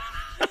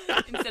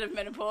instead of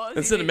menopause.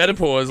 Instead of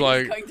menopause, he's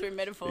like going through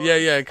menopause.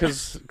 yeah,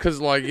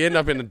 because like you end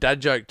up in a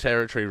dad joke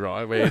territory,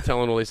 right, where you're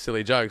telling all these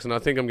silly jokes, and I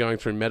think I'm going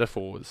through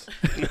metaphors.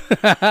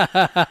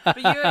 But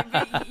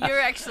you're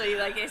actually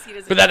like Esky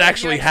doesn't. But that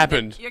actually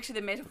happened. You're actually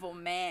the metaphor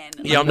man.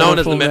 Yeah, I'm known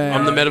as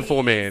I'm the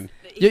metaphor man.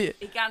 He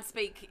can't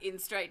speak in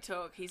straight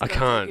talk. He's got to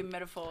talk in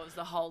metaphors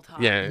the whole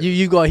time. Yeah,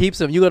 you got heaps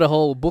of him. You got a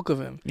whole book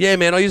of him. Yeah,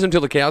 man, I use them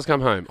till the cows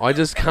come home. I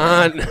just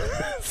can't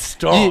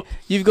stop.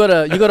 You got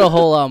a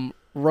whole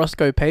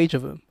Roscoe page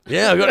of him.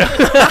 Yeah, I got.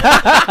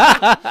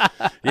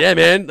 Yeah,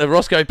 man, the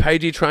Roscoe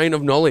Pagey train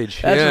of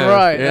knowledge. That's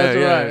right. That's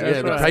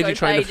right. The Pagey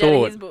train of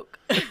Roscoe thought.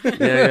 Page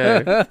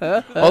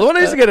Yeah. Oh, the one I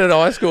used to get at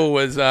high school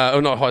was,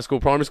 not high school,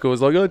 primary school,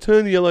 was like, oh,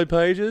 turn the yellow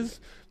pages.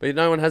 But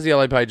no one has the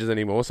yellow pages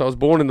anymore, so I was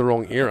born in the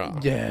wrong era.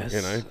 Yes.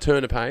 You know,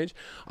 turn a page.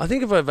 I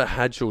think if I ever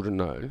had children,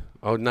 though,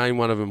 I would name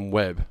one of them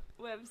Web.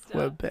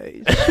 Web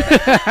page.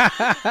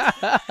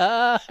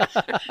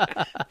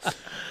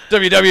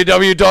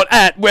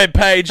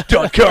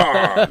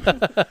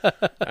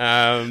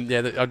 www.webpage.com.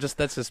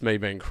 That's just me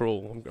being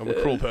cruel. I'm a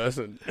cruel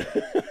person.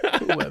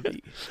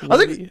 Webby. I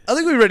think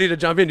we're ready to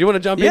jump in. Do you want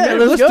to jump in? Yeah,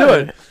 Let's let's do go.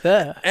 it.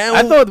 Yeah. And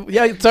I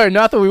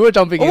thought we were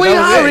jumping in. We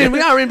are in,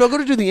 but I've got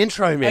to do the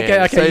intro, man.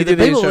 Okay, so you do the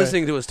the people intro.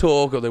 listening to us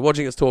talk, or they're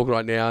watching us talk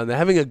right now, and they're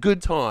having a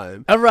good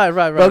time. Oh, right.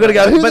 But I've got to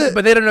go,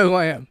 but they don't know who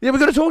I am. Yeah,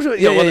 we've got to talk to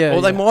it.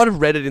 Or they might have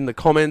read it in the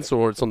comments,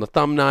 or it's on the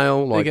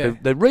thumbnail.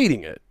 Like they're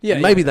reading it. Yeah,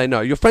 maybe they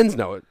know. Your friends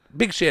know it.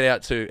 Big shout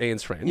out to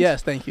Ian's friends.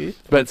 Yes, thank you.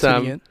 But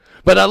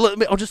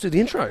I'll just do the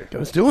intro.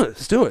 Let's do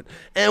it.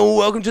 And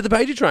welcome to the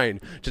Pagey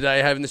Train. Today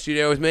I have in the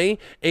studio with me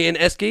Ian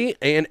Esky,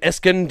 Ian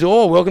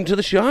Eskendor. Welcome to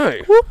the show.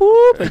 Whoop,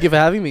 whoop. Thank you for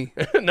having me.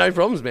 No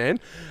problems, man.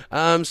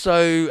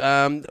 So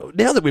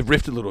now that we've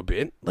riffed a little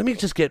bit, let me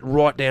just get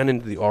right down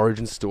into the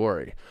origin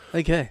story.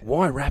 Okay.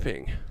 Why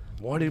rapping?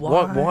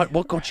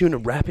 What got you into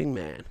rapping,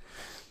 man?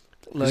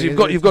 Because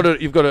Like, you've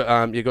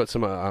got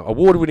some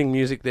award-winning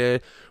music there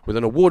with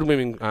an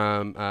award-winning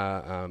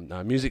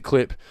music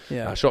clip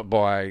shot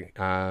by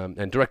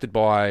and directed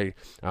by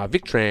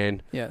Vic Tran.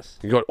 Yes.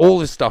 You've got all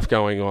this stuff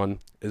going on.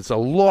 It's a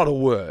lot of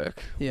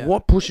work. Yeah.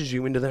 What pushes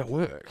you into that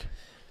work?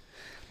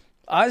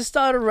 I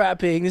started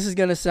rapping. This is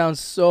going to sound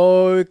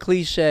so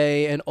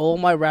cliche, and all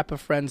my rapper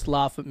friends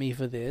laugh at me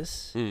for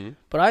this. Mm.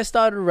 But I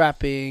started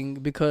rapping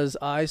because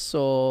I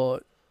saw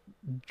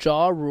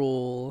Ja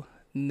Rule,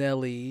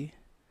 Nelly,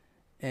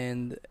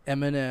 and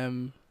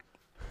Eminem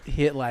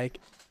hit the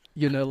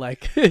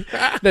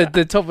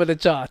top of the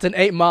charts, and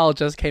 8 Mile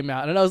just came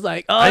out, and I was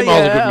like, oh, 8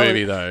 Mile's a good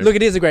movie, though. Look,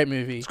 it is a great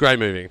movie. It's a great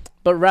movie.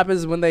 But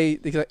rappers, when they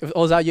like,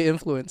 was that your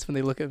influence? When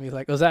they look at me,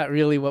 like, was that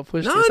really what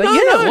pushed No, this? Like,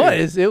 no.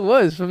 It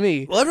was for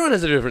me. Well, everyone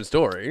has a different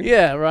story.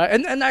 Yeah, right.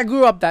 And I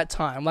grew up that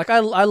time. Like,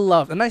 I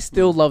loved, and I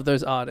still love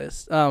those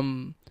artists.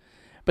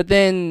 But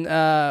then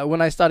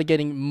when I started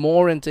getting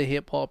more into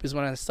hip hop is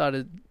when I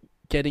started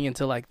getting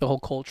into like the whole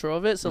culture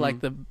of it. So like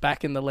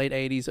back in the late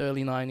 80s,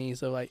 early 90s,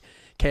 so like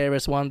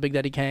KRS-One, Big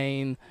Daddy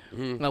Kane,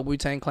 like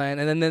Wu-Tang Clan,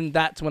 and then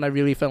that's when I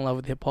really fell in love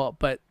with hip hop.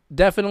 But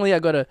definitely I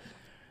gotta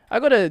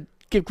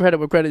give credit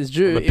where credit is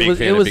due.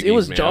 It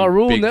was Ja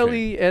Rule,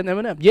 Nelly, and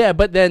Eminem. Yeah,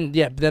 but then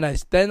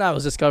I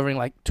was discovering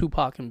like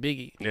Tupac and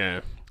Biggie.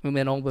 Yeah. And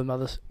then all the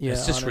others. Yeah,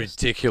 it's just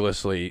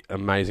ridiculously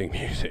amazing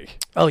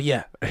music. Oh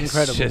yeah,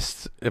 incredible. It's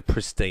just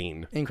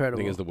pristine. Incredible.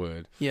 I think is the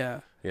word.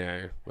 Yeah.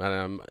 Yeah. I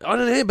don't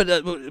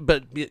know,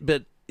 but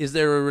is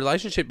there a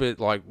relationship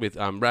with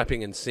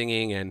rapping and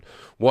singing, and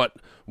what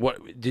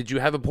did you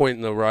have a point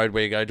in the road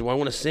where you go, do I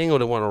want to sing or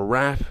do I want to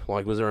rap?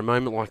 Like, was there a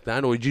moment like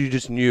that, or you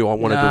just knew I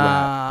wanted to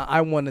rap?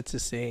 I wanted to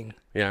sing.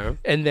 Yeah.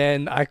 And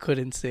then I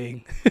couldn't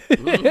sing.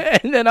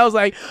 And then I was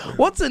like,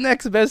 what's the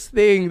next best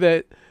thing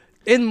that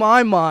in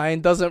my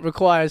mind doesn't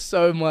require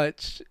so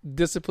much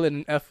discipline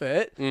and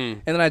effort?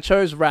 And then I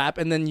chose rap,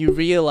 and then you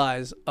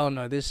realize, oh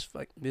no, this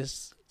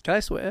can I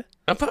swear?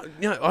 I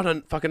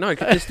don't fucking know.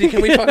 Can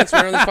we fucking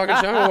swear on this fucking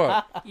show or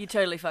what? You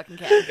totally fucking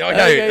can.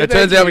 Okay, it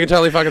turns out we can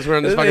totally fucking swear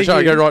on this fucking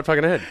show. Go right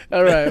fucking ahead.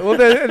 All right. Well,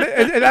 then,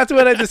 and that's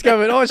when I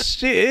discovered, oh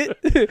shit,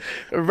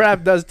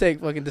 rap does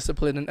take fucking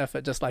discipline and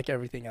effort, just like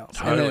everything else.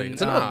 Totally. Then,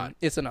 it's an art.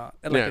 It's an art.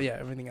 And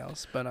everything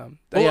else. But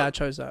well, I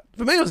chose that.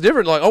 For me, it was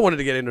different. Like, I wanted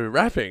to get into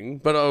rapping,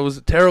 but I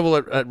was terrible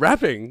at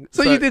rapping.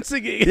 So you did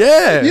singing.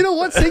 Yeah. You know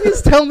what?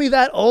 Singers tell me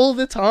that all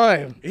the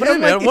time. But yeah,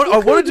 man. I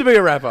wanted to be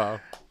a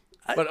rapper.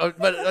 But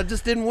it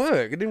just didn't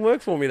work. It didn't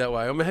work for me that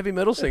way. I'm a heavy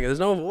metal singer. There's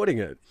no avoiding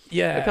it.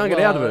 Yeah, I can't get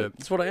out of it.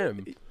 That's what I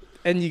am.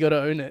 And you got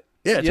to own it.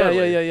 Yeah,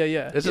 totally.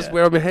 Yeah. It's just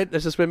where my head's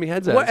at.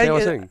 That's how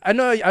I sing. I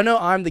know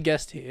I'm the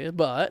guest here,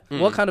 but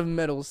what kind of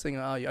metal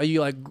singer are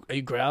you? Are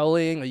you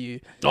growling? Are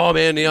you? Oh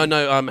man, yeah, I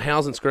know.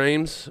 Howls and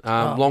screams.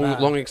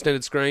 Long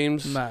extended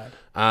screams. Mad.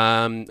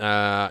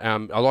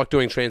 I like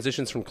doing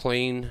transitions from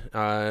clean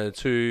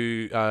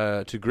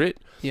to grit.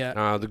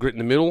 Yeah. The grit in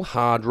the middle,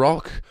 hard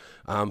rock.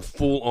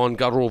 Full on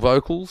guttural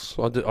vocals.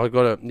 I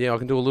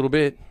can do a little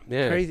bit.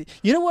 Yeah. Crazy.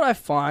 You know what I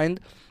find?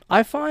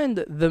 I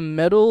find the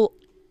metal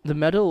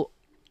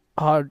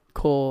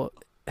hardcore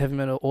heavy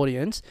metal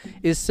audience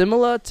is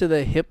similar to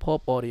the hip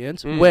hop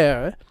audience,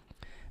 where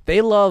they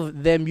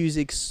love their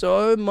music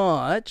so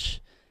much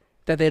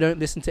that they don't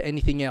listen to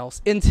anything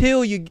else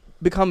until you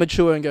become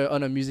mature and go, oh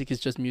no, music is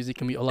just music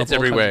and we all love It's all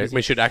kinds of everywhere. music.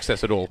 We should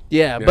access it all.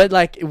 Yeah, but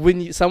like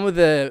when some of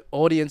the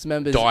audience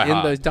members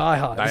in those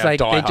diehard, it's like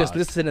they just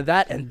listen to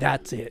that and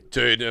that's it.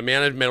 Dude, the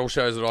amount of metal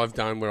shows that I've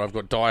done where I've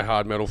got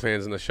diehard metal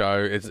fans in the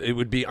show, it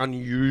would be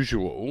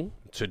unusual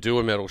to do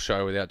a metal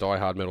show without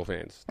diehard metal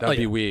fans. That'd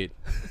be weird.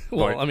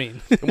 Well, I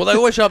mean... well, they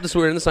always show up to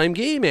swear in the same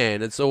gear,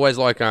 man. It's always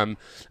like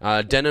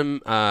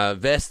denim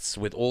vests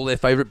with all their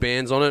favourite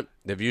bands on it.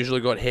 They've usually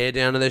got hair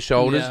down to their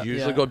shoulders,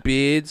 usually got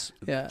beards,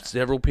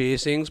 several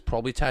piercings,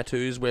 probably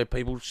tattoos where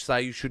people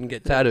say you shouldn't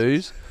get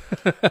tattoos.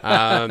 But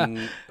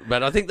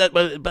I think that...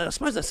 But I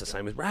suppose that's the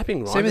same as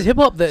rapping, right? Same as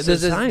hip-hop.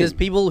 There's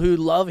people who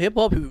love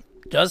hip-hop who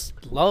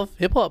just love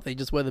hip-hop. They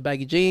just wear the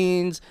baggy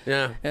jeans.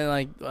 Yeah. And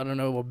like, I don't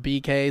know, or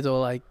BKs or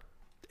like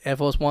Air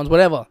Force Ones,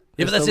 whatever.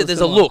 Yeah, but that's it. There's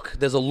a look.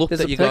 There's a look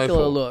that you go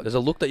for. Look. There's a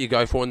look that you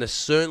go for, and there's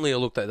certainly a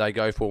look that they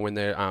go for when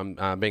they're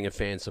being a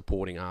fan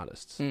supporting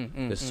artists.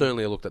 There's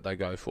certainly a look that they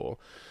go for.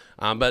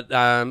 But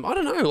I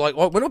don't know. Like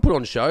when I put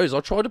on shows, I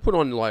tried to put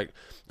on like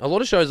a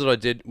lot of shows that I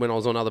did when I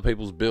was on other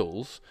people's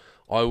bills.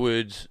 I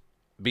would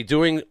be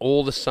doing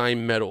all the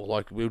same metal.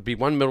 Like it would be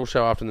one metal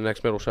show after the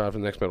next metal show after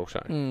the next metal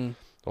show.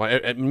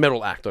 Like a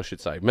metal act, I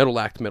should say. Metal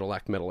act, metal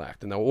act, metal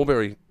act, and they were all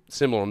very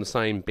similar on the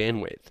same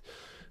bandwidth.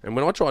 And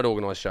when I tried to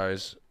organise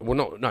shows,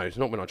 it's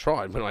not when I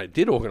tried. When I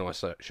did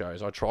organise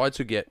shows, I tried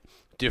to get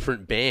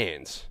different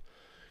bands.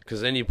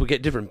 Because then you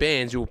get different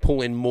bands, you'll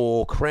pull in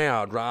more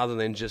crowd rather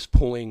than just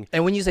pulling...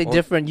 And when you say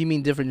different, you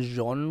mean different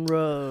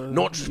genre?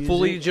 Not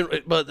fully...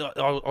 But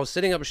I was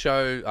setting up a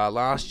show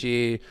last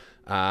year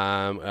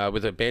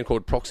with a band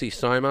called Proxy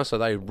Soma, so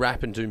they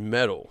rap and do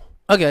metal.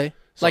 Okay.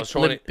 So like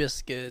Limp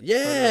Bizkit.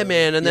 Yeah,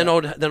 man. And then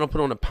I'll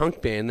put on a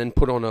punk band, then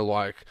put on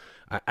a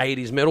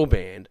 80s metal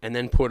band, and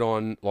then put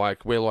on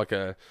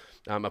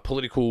a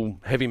political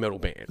heavy metal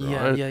band,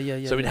 right?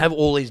 Yeah. So we'd have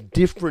all these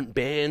different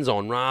bands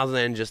on rather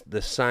than just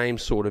the same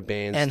sort of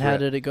bands. And how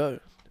did it go?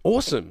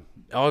 Awesome.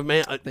 Oh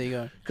man, there you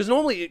go. Because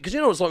normally, you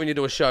know what it's like when you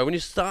do a show. When you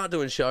start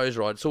doing shows,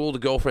 right? It's all the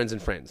girlfriends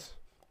and friends.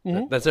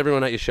 That's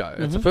everyone at your show.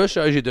 That's the first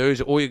shows you do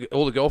is all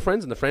the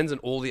girlfriends and the friends and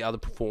all the other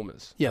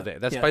performers. Yeah, there.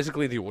 That's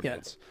basically the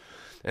audience.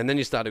 And then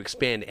you start to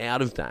expand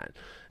out of that.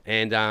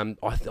 And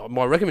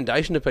my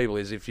recommendation to people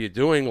is if you're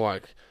doing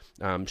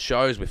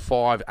shows with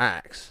 5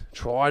 acts,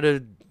 try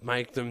to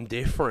make them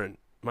different.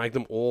 Make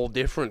them all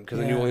different because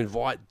then you'll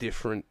invite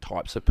different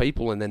types of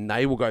people and then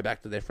they will go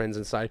back to their friends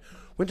and say,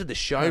 went to the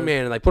show,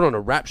 man, and they put on a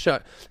rap show,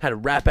 had a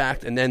rap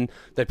act, and then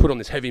they put on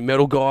this heavy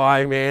metal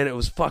guy, man. It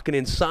was fucking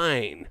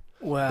insane.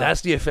 Wow.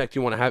 That's the effect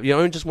you want to have. You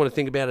don't just want to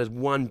think about it as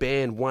one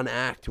band, one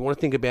act. You want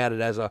to think about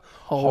it as a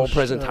whole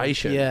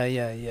presentation. Yeah.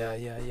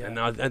 And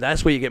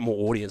that's where you get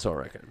more audience, I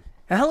reckon.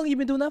 And how long have you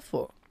been doing that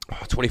for?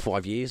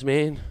 25 years,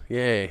 man.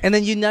 Yeah. And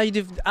then you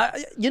do...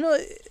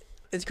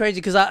 it's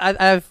crazy because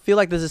I feel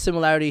like there's a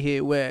similarity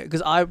here where...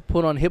 Because I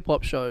put on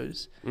hip-hop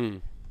shows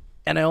and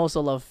I also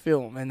love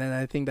film. And then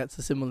I think that's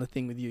a similar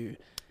thing with you.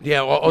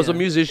 Yeah, well, I was a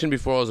musician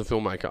before I was a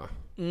filmmaker.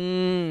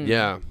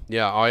 Yeah.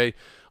 I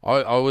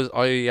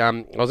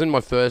was in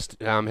my first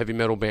heavy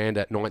metal band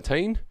at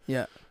 19.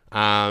 Yeah.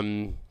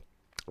 I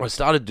was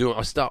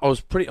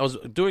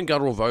doing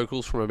guttural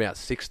vocals from about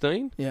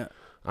 16. Yeah.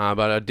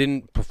 But I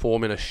didn't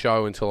perform in a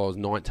show until I was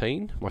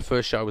 19. My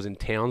first show was in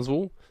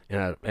Townsville in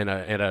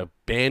a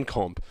band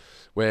comp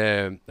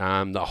where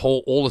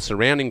all the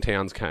surrounding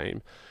towns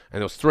came, and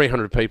there was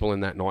 300 people in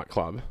that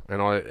nightclub,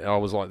 and I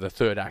was like the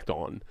third act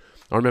on.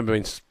 I remember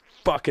being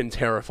fucking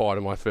terrified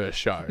of my first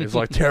show. It was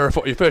like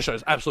terrifying. Your first show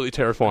is absolutely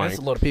terrifying. That's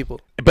a lot of people.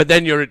 But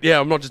then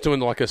I'm not just doing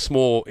like a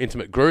small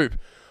intimate group.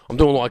 I'm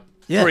doing like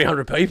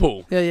 300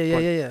 people.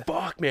 Yeah.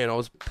 Fuck, man, I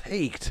was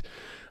peaked.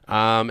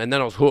 And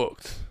then I was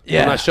hooked.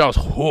 Yeah. On that show, I was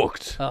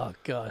hooked. Oh,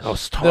 gosh. I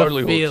was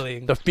totally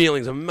hooked. The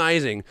feeling's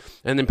amazing.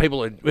 And then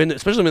people,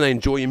 especially when they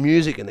enjoy your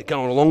music and they're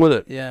going along with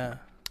it. Yeah.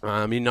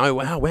 Wow,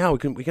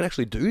 we can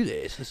actually do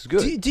this. This is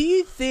good. Do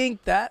you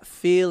think that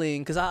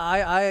feeling, because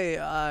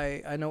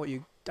I know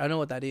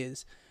what that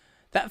is,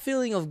 that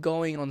feeling of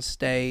going on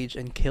stage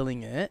and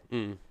killing it,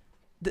 can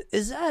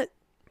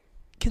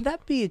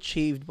that be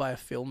achieved by a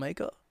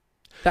filmmaker?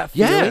 That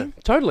feeling?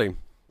 Yeah, totally.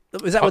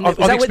 Is that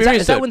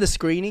when the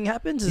screening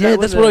happens?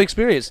 That's what I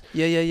experienced.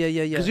 Yeah.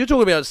 Because you're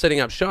talking about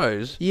setting up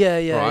shows.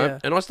 Yeah.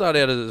 And I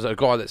started out as a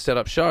guy that set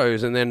up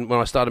shows, and then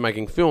when I started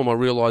making film, I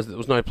realised that there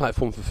was no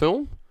platform for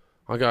film.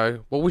 I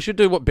go, well, we should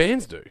do what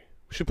bands do.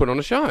 We should put on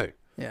a show.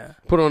 Yeah.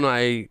 Put on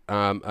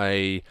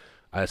a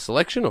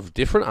selection of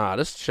different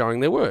artists showing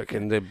their work,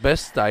 and the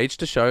best stage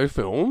to show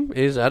film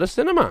is at a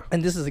cinema.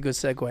 And this is a good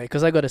segue,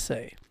 because I got to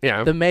say,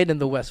 the Made in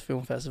the West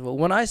Film Festival,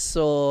 when I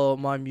saw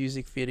my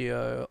music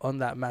video on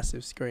that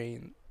massive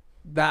screen,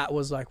 that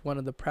was like one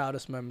of the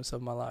proudest moments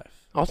of my life.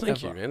 Oh,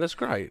 thank you, man. That's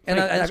great. And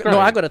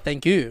I got to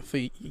thank you for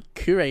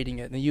curating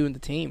it, and you and the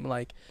team.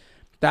 Like,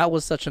 that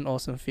was such an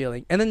awesome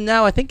feeling. And then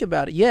now I think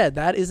about it,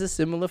 that is a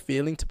similar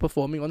feeling to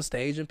performing on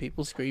stage and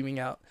people screaming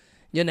out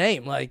your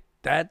name, like,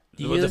 that.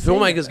 The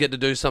filmmakers get to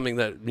do something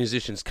that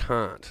musicians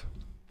can't.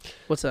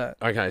 What's that?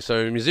 Okay,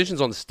 so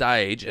musicians on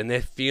stage and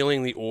they're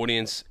feeling the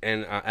audience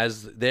and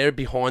as they're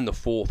behind the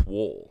fourth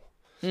wall.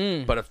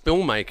 But a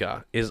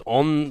filmmaker is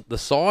on the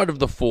side of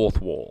the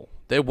fourth wall.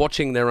 They're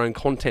watching their own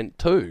content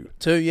too.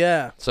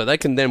 Yeah. So they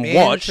can then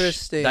watch.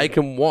 They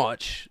can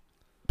watch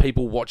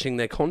people watching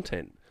their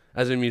content.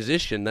 As a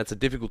musician, that's a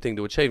difficult thing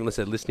to achieve unless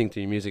they're listening to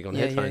your music on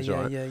headphones,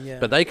 right? Yeah.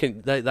 But they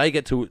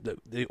get to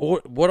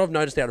what I've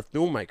noticed out of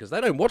filmmakers,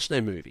 they don't watch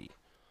their movie.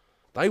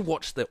 They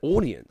watch the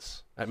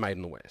audience at Made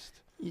in the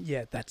West.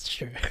 Yeah, that's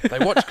true. They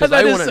watch because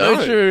they want to know. That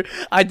is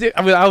so true.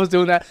 I was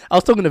doing that. I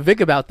was talking to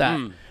Vic about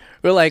that.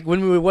 We're like,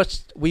 when we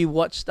watched,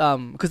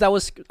 because that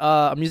was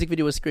a music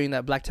video was screened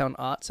at Blacktown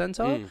Art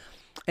Center,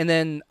 and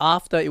then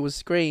after it was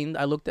screened,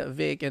 I looked at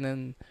Vic,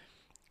 and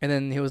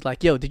then he was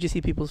like, "Yo, did you see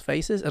people's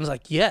faces?" And I was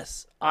like,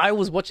 "Yes, I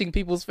was watching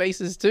people's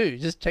faces too,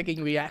 just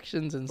checking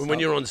reactions and stuff."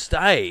 When you're on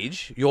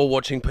stage, you're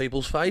watching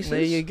people's faces.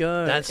 There you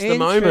go. That's the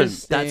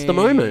moment. That's the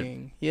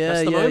moment. Yeah,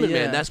 that's the moment,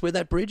 man. That's where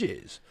that bridge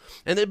is.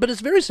 But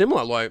it's very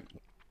similar. Like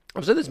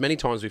I've said this many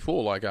times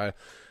before. Like a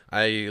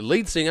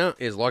lead singer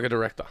is like a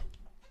director.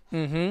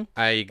 Mm-hmm.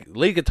 A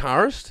lead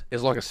guitarist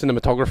is like a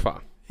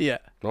cinematographer. Yeah.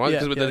 Right?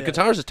 Because the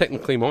guitarist is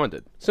technically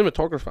minded.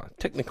 Cinematographer,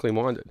 technically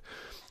minded.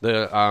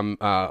 The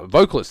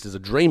vocalist is a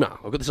dreamer.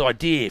 I've got this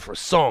idea for a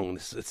song.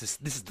 This is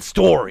the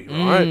story,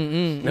 right?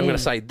 And I'm going to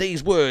say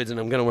these words and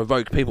I'm going to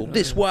evoke people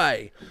this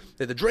way.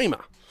 They're the dreamer.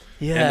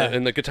 Yeah.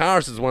 And the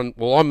guitarist is one,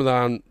 well,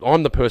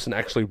 I'm the person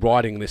actually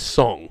writing this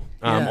song.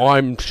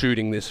 I'm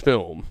shooting this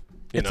film.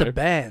 It's a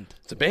band.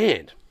 It's a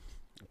band.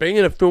 Being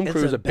in a film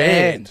crew is a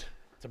band.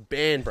 It's a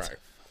band, bro.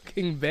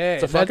 Band.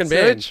 It's a fucking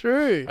band. That's so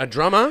true. A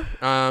drummer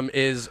and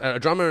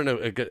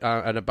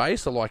a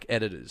bass are like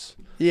editors.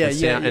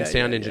 And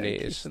sound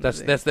engineers.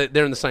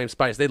 They're in the same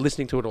space. They're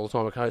listening to it all the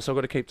time. Okay, so I've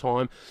got to keep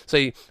time.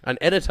 See, an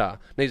editor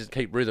needs to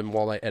keep rhythm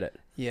while they edit.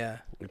 Yeah.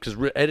 Because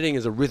editing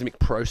is a rhythmic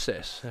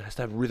process. It has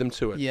to have rhythm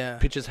to it. Yeah.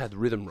 Pitches have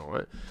rhythm,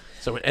 right?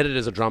 So an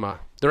editor's a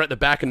drummer. They're at the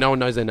back and no one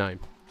knows their name.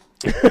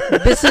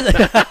 This is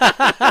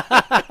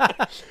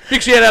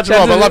big shout out to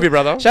Rob. I love you,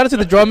 brother. Shout out to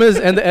the drummers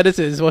and the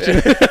editors watching.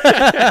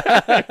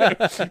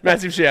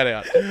 Massive shout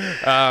out.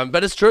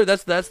 But it's true.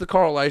 That's the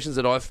correlations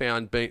that I've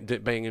found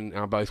being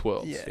in both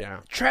worlds. Yeah.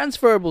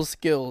 Transferable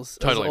skills.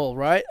 Totally. As all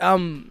right.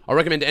 I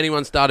recommend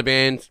anyone start a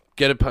band.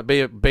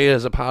 Be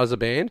as a part of a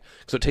band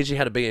because it teaches you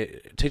how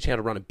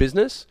to run a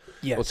business.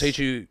 Yes. It'll teach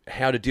you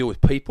how to deal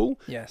with people.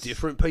 Yes.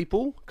 Different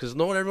people because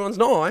not everyone's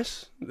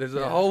nice. There's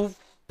a whole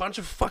bunch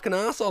of fucking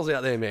assholes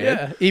out there, man.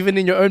 Yeah, even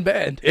in your own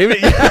band.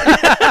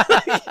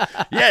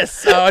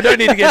 Yes, I don't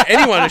need to give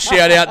anyone a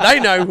shout out. They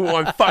know who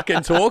I'm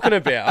fucking talking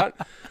about.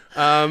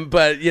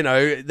 But you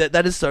know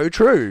that is so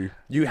true.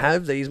 You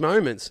have these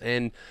moments,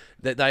 and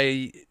that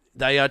they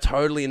are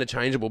totally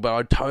interchangeable. But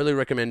I totally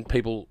recommend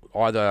people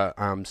either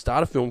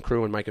start a film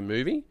crew and make a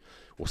movie,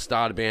 or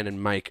start a band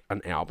and make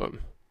an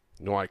album.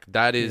 Like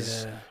that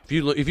is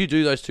if you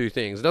do those two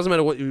things, it doesn't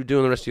matter what you do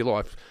in the rest of your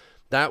life.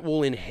 That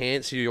will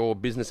enhance your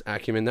business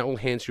acumen. That will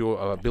enhance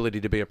your ability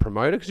to be a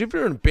promoter. Because if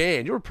you're in a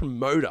band, you're a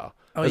promoter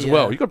as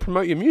well. You've got to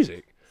promote your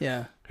music.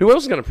 Yeah. Who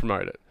else is going to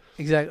promote it?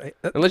 Exactly.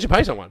 Unless you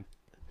pay someone.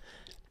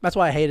 That's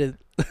why I hated.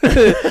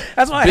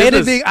 That's why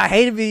I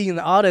hated being an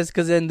artist.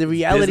 Because then the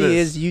reality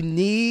is you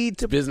need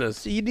to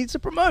business. You need to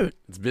promote.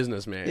 It's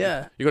business, man.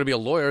 Yeah. You got to be a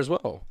lawyer as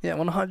well. Yeah,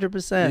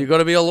 100%. You got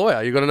to be a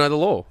lawyer. You got to know the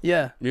law.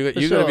 Yeah. You got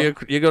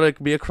to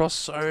be across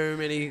so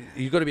many.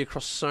 You got to be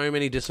across so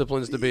many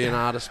disciplines to be an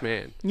artist,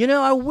 man. You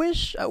know, I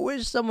wish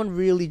someone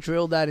really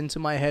drilled that into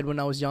my head when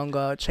I was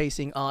younger,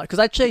 chasing art. Because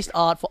I chased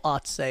art for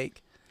art's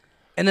sake.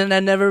 And then I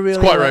never really...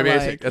 It's quite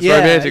romantic. It's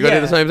romantic. You got to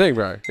do the same thing,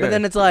 bro. Yeah. But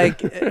then it's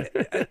like...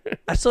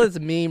 I saw this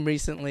meme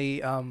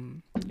recently.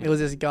 It was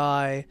this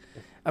guy...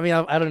 I mean,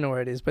 I don't know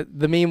where it is, but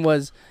the meme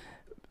was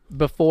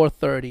before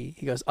 30.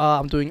 He goes,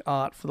 I'm doing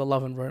art for the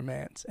love and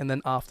romance. And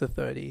then after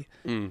 30,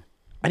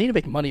 I need to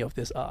make money off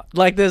this art.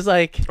 Like, there's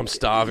like... I'm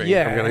starving.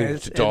 Yeah, I'm going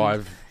to die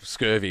of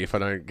scurvy if I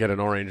don't get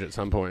an orange at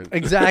some point.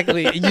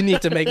 Exactly. You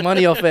need to make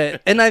money off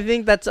it. And I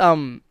think that's...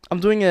 I'm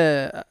doing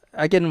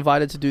I get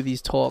invited to do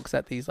these talks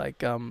at these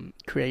like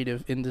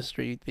creative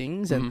industry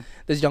things, and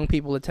there's young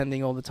people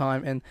attending all the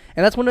time, and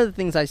that's one of the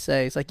things I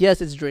say. It's like, yes,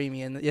 it's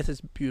dreamy, and yes,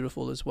 it's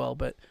beautiful as well,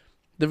 but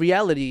the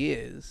reality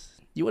is,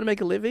 you want to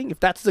make a living.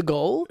 If that's the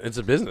goal, it's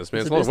a business,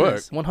 man. It's a lot of work.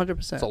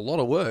 100%. It's a lot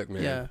of work,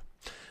 man. Yeah.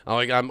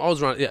 Like I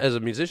was running as a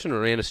musician. I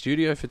ran a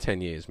studio for 10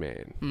 years,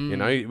 man. You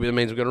know, it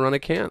means we've got to run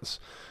accounts.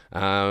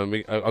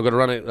 I've got to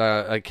run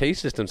a key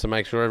system to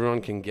make sure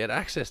everyone can get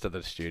access to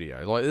the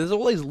studio. Like, there's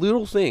all these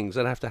little things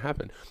that have to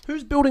happen.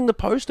 Who's building the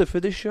poster for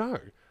this show?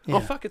 Yeah. Oh,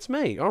 fuck, it's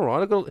me. All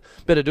right, I've got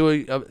better do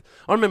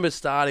I remember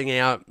starting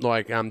out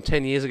like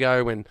 10 years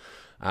ago when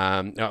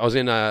I was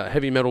in a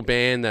heavy metal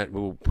band that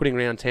we were putting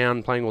around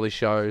town, playing all these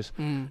shows,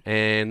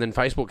 and then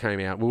Facebook came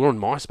out. We were on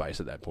MySpace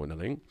at that point, I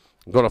think.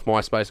 Got off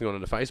MySpace and got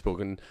onto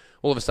Facebook, and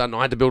all of a sudden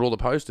I had to build all the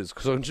posters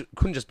because I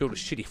couldn't just build a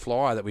shitty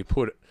flyer that we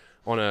put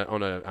on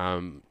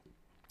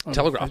a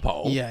telegraph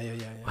pole. Yeah.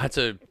 I had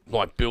to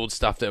like build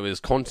stuff that was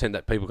content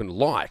that people can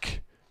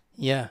like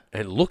Yeah.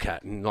 and look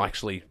at and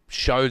actually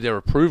show their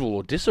approval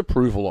or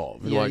disapproval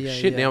of. Yeah, Like, yeah,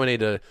 shit, yeah. now we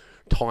need to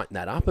tighten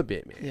that up a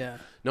bit, man. Yeah.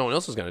 No one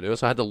else was going to do it,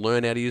 so I had to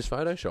learn how to use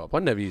Photoshop.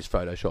 I'd never used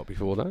Photoshop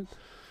before that,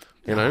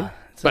 you know?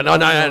 But I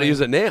know how to use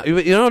it now.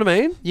 You know what I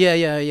mean?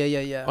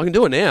 Yeah. I can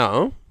do it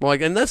now.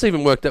 Like, and that's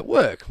even worked at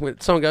work. When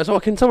someone goes, "Oh,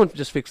 can someone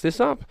just fix this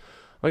up?"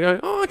 I go,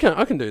 "Oh,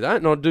 I can do that."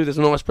 And I'll do this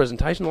nice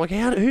presentation. I'm like,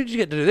 who did you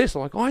get to do this?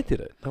 I'm like, "I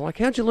did it." They're like,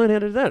 "How'd you learn how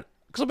to do that?"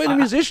 Because I've been a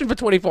musician for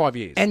 25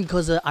 years. And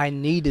because I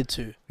needed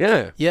to.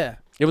 Yeah. Yeah.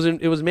 It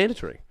was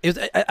mandatory. It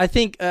was, I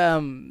think,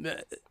 and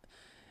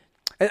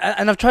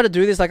I've tried to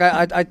do this. Like,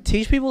 I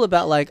teach people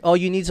about, like, oh,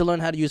 you need to learn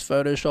how to use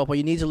Photoshop, or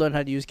you need to learn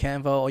how to use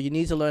Canva, or you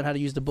need to learn how to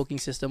use the booking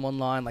system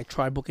online, like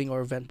Try Booking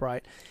or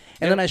Eventbrite.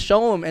 And then I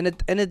show them, and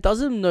it does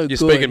them no good.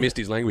 You're speaking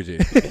Misty's language here.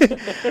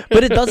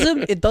 But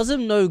it does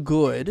them no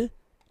good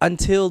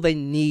until they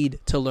need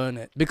to learn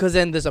it, because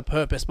then there's a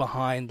purpose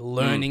behind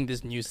learning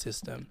this new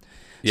system.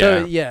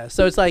 Yeah.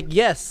 So it's like,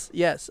 yes.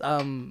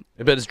 But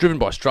it's driven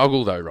by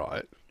struggle, though,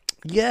 right?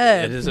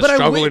 Yeah. There's a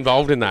struggle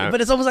involved in that.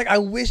 But it's almost like, I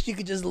wish you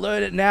could just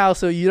learn it now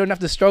so you don't have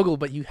to struggle,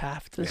 but you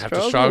have to struggle. You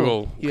have to struggle.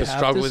 You Because have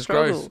struggle to is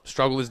struggle. growth.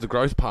 Struggle is the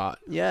growth part.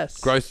 Yes.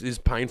 Growth is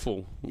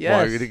painful.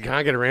 Yes. Like, you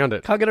can't get around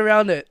it. Can't get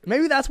around it.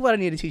 Maybe that's what I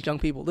need to teach young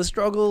people. The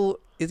struggle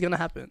is going to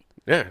happen.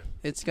 Yeah.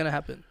 It's going to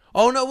happen.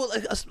 Oh, no, well,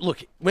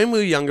 look, when we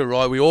were younger,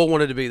 right, we all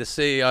wanted to be the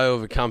CEO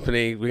of a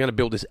company. We're going to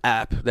build this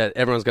app that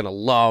everyone's going to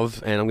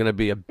love, and I'm going to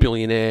be a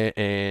billionaire,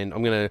 and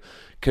I'm going to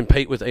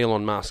compete with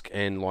Elon Musk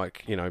and,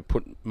 like, you know,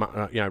 put,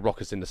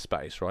 rockets into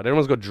space, right?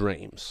 Everyone's got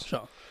dreams.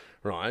 Sure.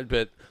 Right,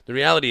 but the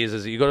reality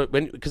is you got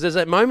to, because there's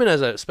that moment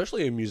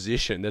especially a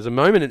musician. There's a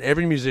moment in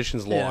every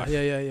musician's life.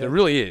 Yeah. There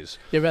really is.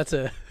 You're about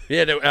to...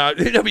 Yeah,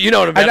 but you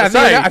know what I'm about to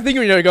say. I think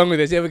we know where you're going with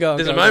this. Yeah, we go.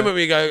 There's a moment where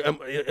you go,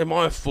 am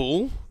I a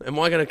fool? Am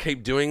I going to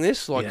keep doing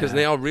this? Like, because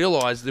now I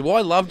realise, do I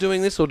love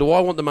doing this, or do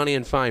I want the money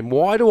and fame?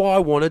 Why do I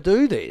want to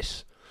do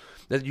this?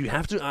 That you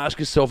have to ask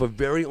yourself a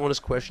very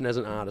honest question as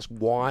an artist.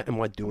 Why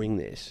am I doing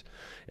this?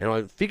 And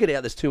I figured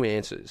out there's two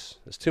answers.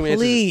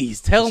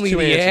 Please tell me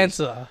the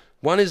answer.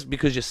 One is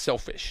because you're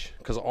selfish,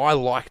 because I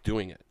like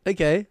doing it.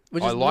 Okay.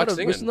 Which is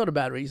singing. Which is not a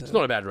bad reason. It's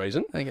not a bad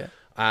reason. Okay.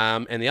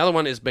 And the other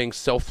one is being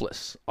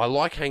selfless. I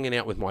like hanging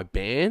out with my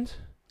band,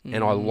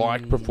 and I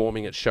like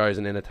performing at shows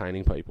and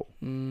entertaining people.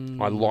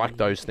 I like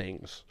those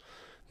things.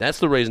 That's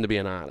the reason to be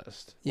an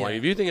artist. Yeah. Like,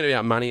 if you're thinking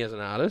about money as an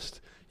artist,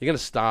 you're going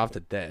to starve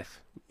to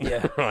death.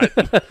 Yeah. Right?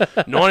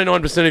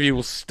 99% of you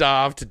will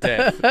starve to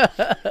death.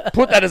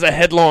 Put that as a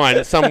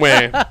headline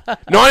somewhere.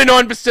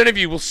 99% of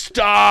you will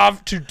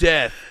starve to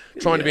death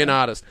trying to be an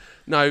artist.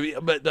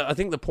 No, but I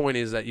think the point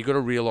is that you've got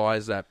to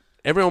realise that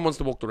everyone wants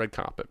to walk the red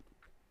carpet.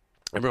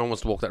 Everyone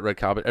wants to walk that red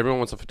carpet. Everyone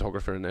wants a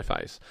photographer in their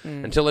face.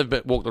 Until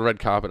they've walked the red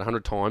carpet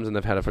 100 times and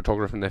they've had a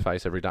photographer in their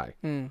face every day.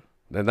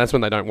 Then that's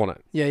when they don't want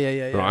it.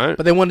 Yeah. Right?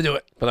 But they want to do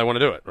it. But they want to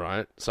do it,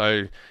 right?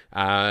 So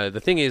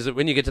the thing is that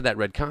when you get to that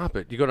red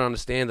carpet, you've got to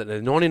understand that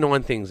the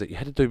 99 things that you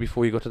had to do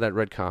before you got to that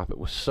red carpet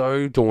were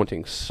so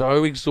daunting,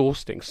 so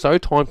exhausting, so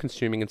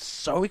time-consuming, and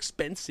so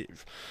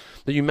expensive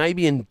that you may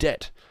be in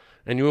debt.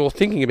 And you're all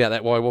thinking about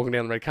that while you're walking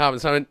down the red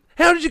carpet. So,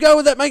 how did you go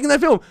with that, making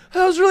that film?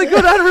 That was really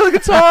good. I had a really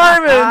good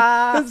time,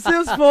 and it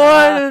was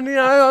fine. And,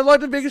 I'd like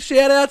to big a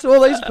shout out to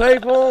all these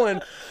people.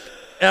 And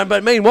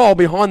but meanwhile,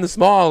 behind the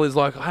smile is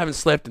like, I haven't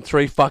slept in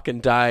 3 fucking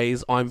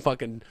days. I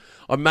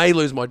may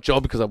lose my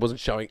job because I wasn't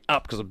showing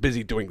up because I'm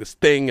busy doing this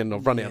thing, and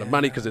I've run out of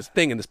money because this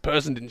thing and this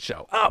person didn't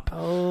show up.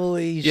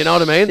 Holy shit. You know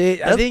what I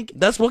mean? I think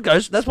that's what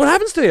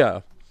happens to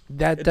you.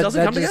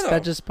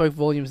 That just spoke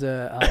volumes.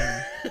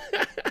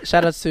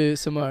 Shout outs to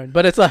Simone,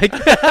 but it's like,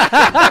 shout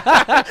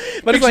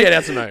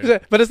out Simone.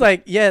 But it's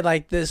like, yeah,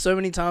 like there's so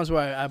many times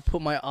where I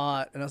put my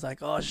art and I was like,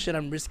 oh shit,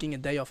 I'm risking a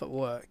day off at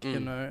work,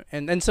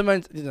 and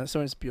Simone,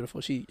 Simone's beautiful.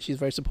 She's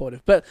very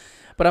supportive, but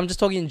I'm just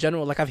talking in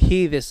general. Like I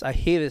hear this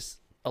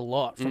a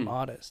lot from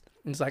artists.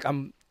 It's like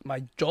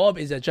my job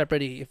is at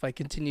jeopardy if I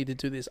continue to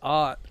do this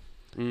art.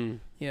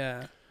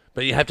 Yeah.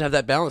 But you have to have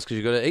that balance because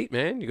you got to eat,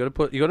 man. You got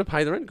to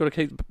pay the rent. Got to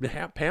keep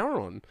the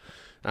power on.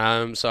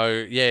 So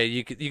yeah,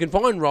 you can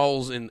find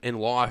roles in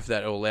life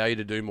that will allow you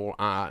to do more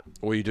art,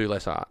 or you do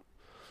less art,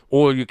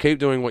 or you keep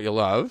doing what you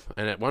love,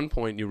 and at one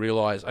point you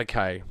realise,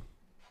 okay,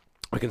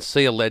 I can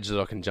see a ledge that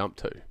I can jump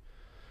to,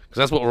 because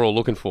that's what we're all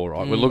looking for,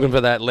 right? We're looking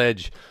for that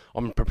ledge.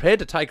 I'm prepared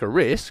to take a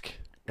risk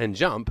and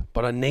jump,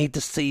 but I need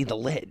to see the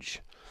ledge.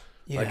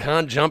 Yeah. I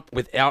can't jump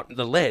without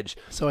the ledge.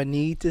 So I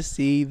need to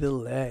see the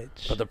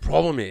ledge. But the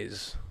problem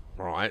is,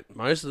 right,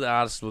 most of the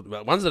artists,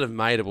 ones that have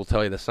made it, will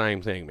tell you the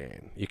same thing,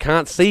 man. You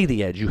can't see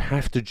the edge. You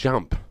have to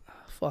jump.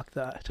 Fuck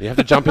that. You have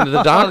to jump into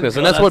the darkness,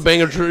 and that's what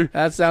being a true...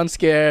 That sounds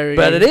scary.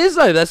 But it is,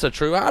 though. That's a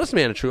true artist,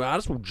 man. A true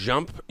artist will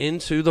jump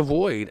into the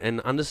void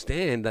and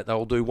understand that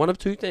they'll do one of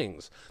two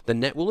things. The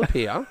net will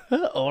appear,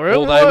 or it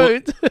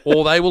won't.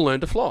 Or they will learn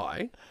to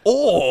fly,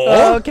 or...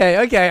 Okay.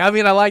 I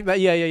mean, I like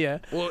that. Yeah.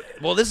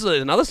 Well, this is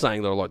another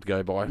saying that I like to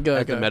go by.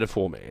 Go. The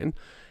metaphor, man.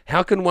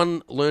 How can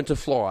one learn to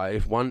fly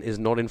if one is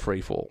not in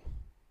free fall?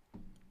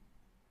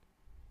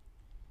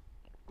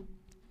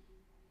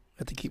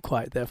 Had to keep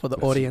quiet there for the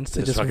audience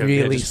to just fucking-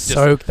 really just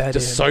soak that in.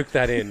 Just soak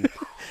that in.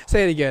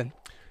 Say it again.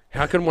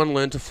 How can one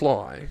learn to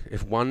fly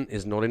if one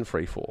is not in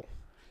free fall?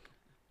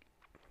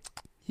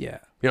 Yeah.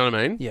 You know what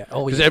I mean? Yeah.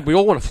 Oh, Because yeah. we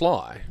all want to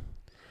fly.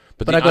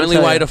 But I the gotta only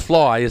tell way you- to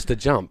fly is to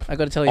jump I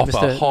got to tell you, off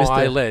a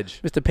high ledge.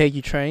 Mr.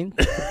 Pagey train.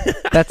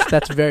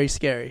 That's very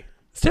scary.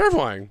 It's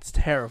terrifying. It's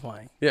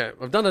terrifying. Yeah,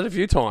 I've done it a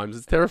few times.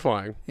 It's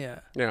terrifying. Yeah.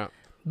 Yeah.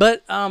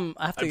 But I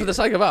have to. For the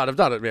sake of art, I've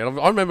done it, man.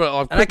 I remember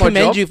I've and I quit my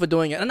commend job. you for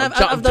doing it. And I've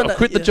I've done that.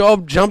 quit the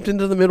job, jumped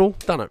into the middle,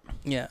 done it.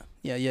 Yeah.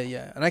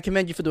 And I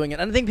commend you for doing it.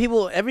 And I think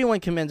everyone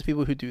commends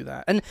people who do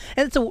that. And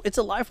it's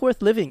a life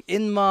worth living.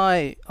 In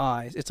my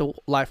eyes, it's a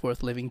life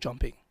worth living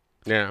jumping.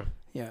 Yeah.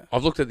 Yeah.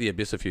 I've looked at the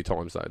abyss a few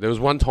times, though. There was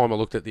one time I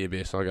looked at the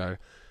abyss, and I go,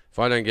 if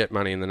I don't get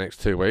money in the next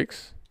 2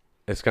 weeks,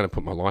 it's going to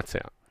put my lights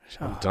out.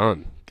 I'm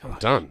done. I'm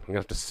done. I'm going to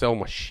have to sell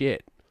my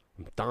shit.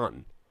 I'm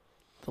done.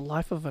 The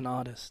life of an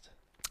artist.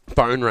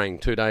 Phone rang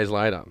 2 days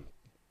later.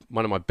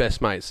 One of my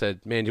best mates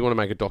said, man, do you want to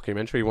make a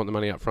documentary? You want the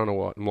money up front or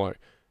what? I'm like,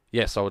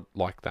 yes, I would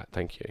like that.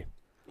 Thank you.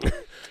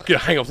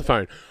 Hang off the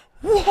phone.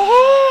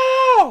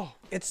 Whoa!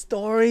 It's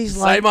stories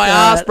like Save my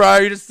that. ass, bro.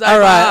 You just save All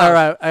my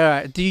right, ass. all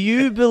right. Do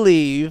you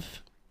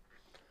believe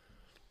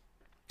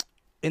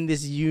in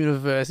this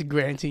universe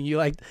granting you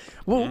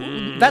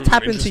that's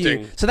happened to you?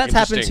 interesting. So that's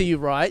happened to Interesting. you,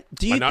 right?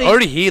 Do you I think?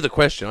 already hear the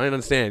question. I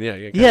understand. Yeah.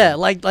 Go Yeah, on.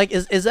 like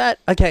is that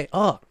okay?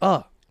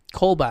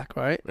 Callback,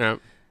 right? Yeah.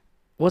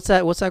 What's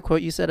that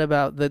quote you said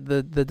about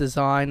the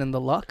design and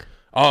the luck?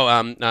 Oh,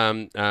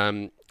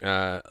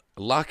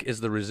 luck is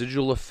the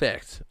residual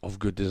effect of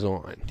good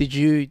design. Did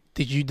you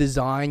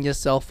design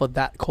yourself for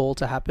that call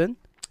to happen?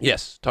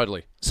 Yes,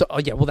 totally. So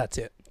well that's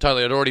it.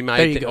 Totally. I'd already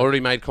There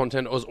you made go.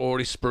 content. I was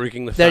already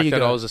spruiking the There fact you that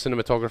go. I was a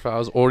cinematographer. I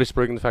was already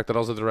spruiking the fact that I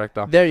was a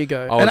director. There you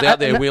go. I was out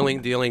there and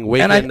wheeling, dealing,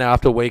 weekend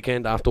after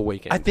weekend after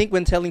weekend. I think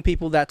when telling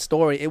people that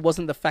story, it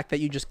wasn't the fact that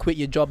you just quit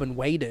your job and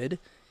waited.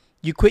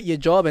 You quit your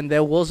job and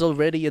there was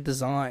already a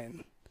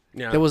design.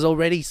 Yeah. There was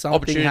already something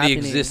Opportunity happening.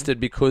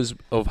 existed because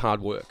of hard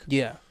work.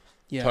 Yeah.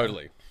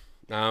 Totally.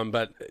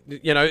 But,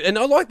 and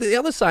I like the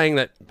other saying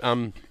that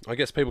I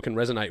guess people can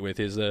resonate with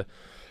is the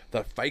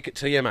fake it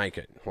till you make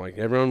it. Like,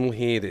 everyone will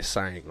hear this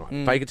saying,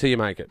 right? Fake it till you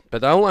make it.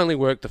 But they'll only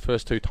work the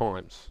first 2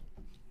 times.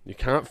 You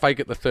can't fake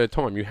it the third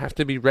time. You have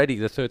to be ready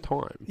the third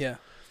time. Yeah.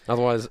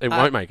 Otherwise, it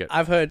won't make it.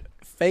 I've heard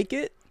fake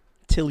it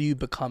till you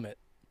become it.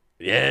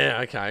 Yeah,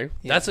 okay.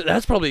 Yeah.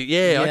 That's probably,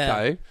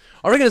 okay.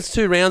 I reckon it's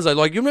 2 rounds, though.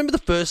 Like, you remember the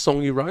first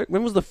song you wrote?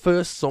 When was the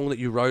first song that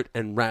you wrote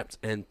and rapped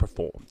and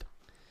performed?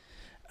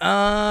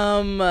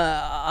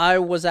 I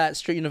was at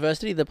Street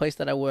University, the place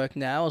that I work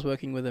now. I was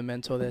working with a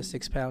mentor there,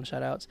 £6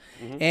 shout outs.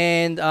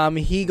 And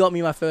he got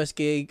me my first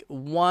gig,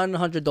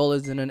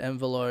 $100 in an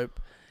envelope.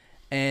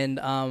 And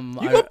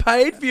You got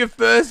paid for your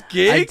first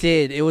gig? I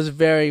did. It was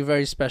very,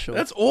 very special.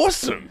 That's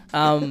awesome.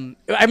 I mean,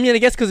 I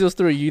guess because it was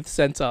through a youth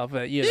center,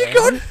 but you know. You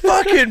got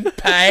fucking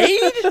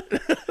paid?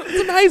 That's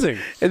amazing.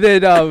 And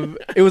then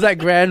it was at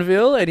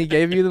Granville, and he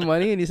gave you the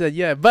money, and he said,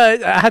 "Yeah,"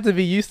 but I had to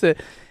be used to.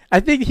 I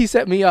think he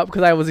set me up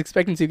because I was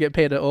expecting to get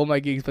paid at all my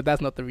gigs, but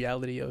that's not the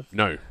reality of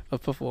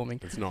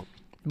performing. It's not.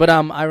 But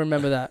I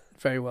remember that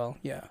very well.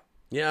 Yeah.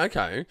 Yeah.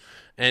 Okay.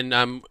 And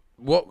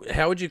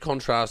how would you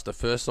contrast the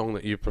first song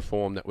that you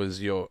performed that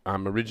was your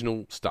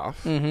original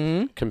stuff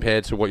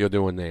compared to what you're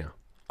doing now?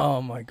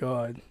 Oh my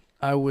God,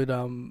 I would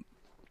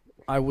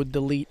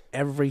delete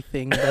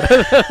everything that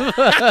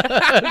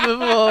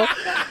before.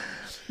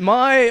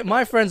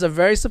 My friends are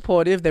very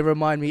supportive. They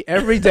remind me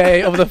every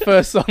day of the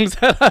first songs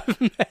that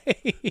I've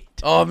made.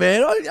 Oh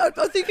man, I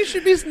think you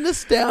should be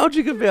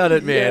nostalgic about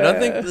it, man. I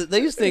think that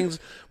these things,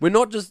 we're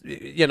not just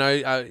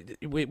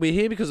we're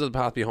here because of the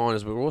path behind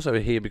us, but we're also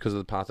here because of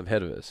the path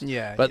ahead of us.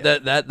 Yeah. But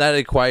that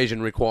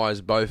equation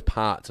requires both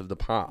parts of the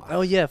path.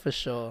 Oh yeah, for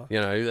sure. You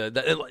know,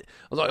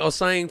 like I was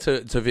saying to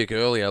Vic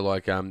earlier,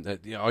 like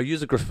I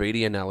use a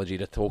graffiti analogy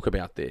to talk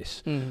about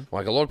this.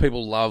 Like a lot of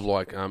people love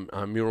like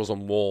murals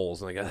on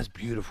walls, and they go, "That's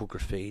beautiful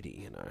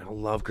graffiti." You know, I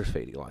love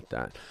graffiti like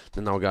that.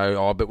 Then they'll go,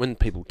 "Oh, but when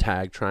people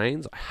tag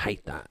trains, I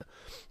hate that."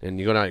 And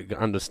you got to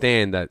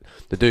understand that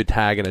the dude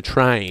tagging a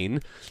train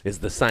is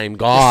the same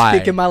guy.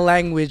 Speaking my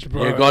language,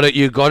 bro.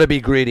 You got to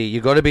be gritty.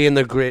 You got to be in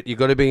the grit. You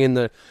got to be in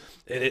the.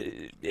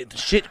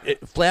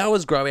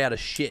 Flowers grow out of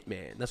shit,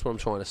 man. That's what I'm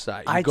trying to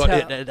say.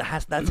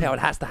 That's how it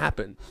has to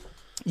happen.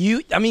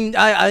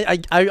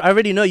 I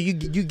already know you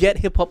get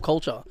hip hop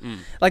culture.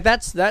 Like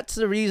that's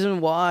the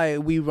reason why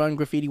we run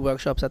graffiti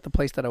workshops at the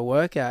place that I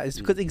work at. Is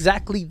because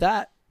exactly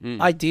that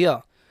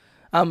idea.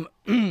 A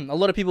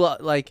lot of people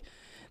like.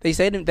 They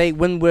say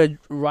when we're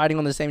riding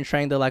on the same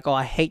train, they're like, "Oh,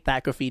 I hate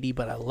that graffiti,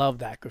 but I love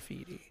that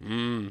graffiti,"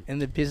 and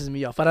it pisses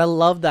me off. But I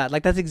love that.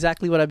 Like that's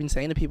exactly what I've been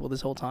saying to people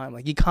this whole time.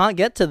 Like you can't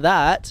get to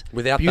that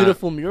without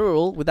beautiful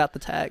mural without the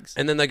tags.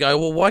 And then they go,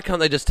 "Well, why can't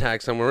they just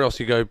tag somewhere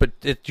else?" You go, "But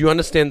do you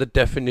understand the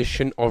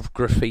definition of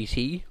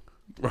graffiti?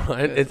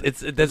 Right?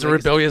 There's a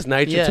rebellious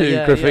nature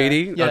to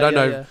graffiti. I don't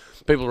know." Yeah.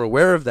 People are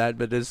aware of that,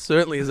 but there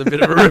certainly is a bit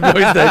of a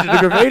rebellious nature to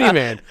graffiti,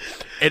 man.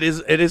 It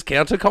is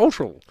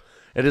countercultural.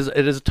 It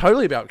is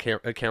totally about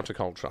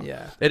counterculture.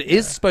 Yeah. It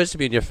is supposed to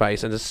be in your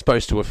face and it's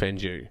supposed to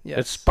offend you. Yes.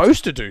 It's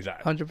supposed to do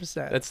that.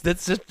 100%. It's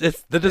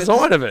the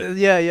design of it.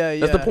 Yeah.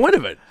 That's the point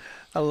of it.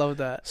 I love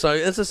that. So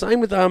it's the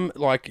same with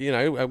like, you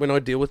know, when I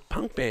deal with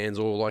punk bands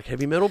or like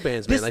heavy metal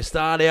bands, man, they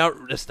start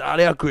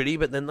out gritty,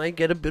 but then they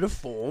get a bit of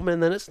form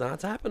and then it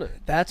starts happening.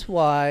 That's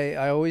why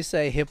I always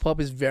say hip hop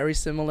is very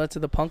similar to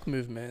the punk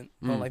movement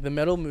or like the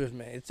metal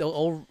movement. It's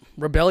all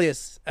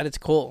rebellious at its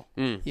core.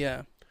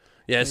 Yeah.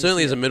 Yeah, it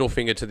certainly is a middle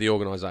finger to the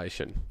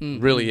organisation.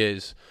 Really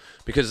is.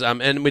 Because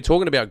and we're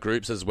talking about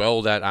groups as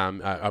well that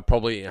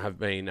probably have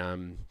been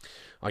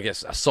I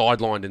guess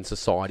sidelined in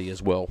society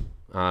as well.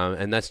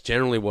 And that's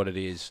generally what it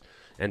is.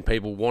 And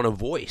people want a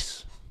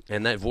voice.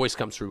 And that voice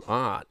comes through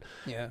art.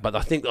 Yeah. But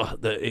I think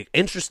the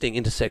interesting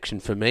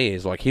intersection for me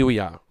is like, here we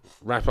are,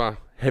 rapper,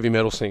 heavy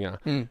metal singer,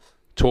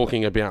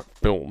 talking about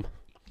film.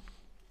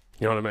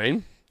 You know what I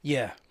mean?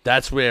 Yeah.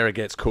 That's where it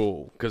gets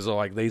cool. Because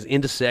like these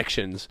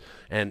intersections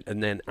and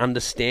then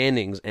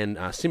understandings and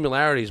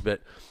similarities,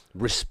 but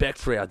respect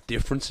for our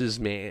differences,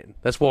 man.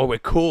 That's why we're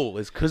cool,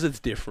 is because it's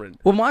different.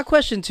 Well, my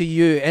question to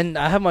you, and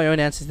I have my own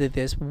answer to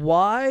this,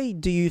 why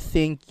do you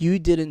think you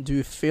didn't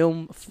do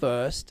film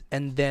first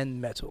and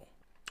then metal?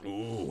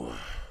 Ooh.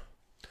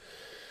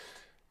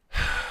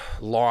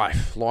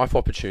 Life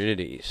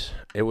opportunities.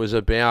 It was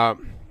about,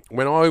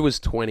 when I was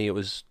 20, it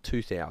was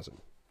 2000.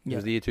 It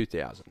was the year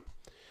 2000.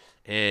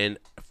 And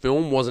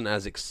film wasn't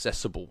as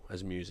accessible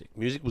as music.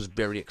 Music was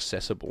very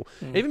accessible.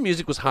 Even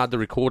music was hard to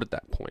record at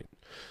that point.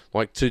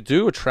 Like, to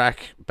do a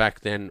track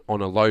back then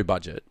on a low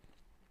budget,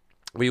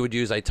 we would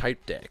use a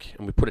tape deck,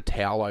 and we put a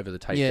towel over the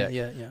tape deck.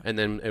 Yeah. And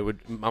then it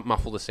would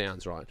muffle the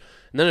sounds, right?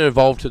 And then it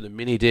evolved to the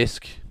mini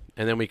disc,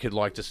 and then we could,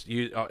 like, just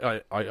use...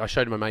 I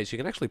showed my mates, you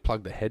can actually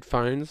plug the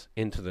headphones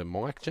into the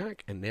mic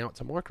jack, and now it's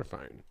a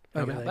microphone.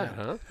 How about that,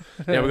 huh?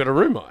 Now we've got a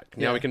room mic.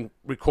 Now we can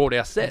record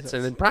our sets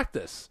and then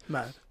practice.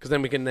 Because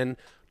then we can then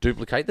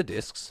duplicate the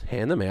discs,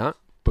 hand them out,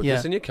 put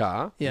this in your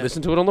car,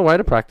 listen to it on the way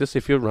to practice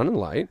if you're running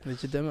late.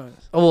 There's your demos.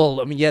 Oh,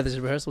 well, I mean, there's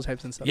rehearsal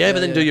tapes and stuff. Yeah, but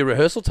then do your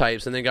rehearsal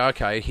tapes and then go,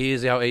 okay,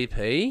 here's our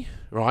EP,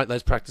 right?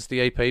 Let's practice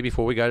the EP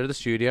before we go to the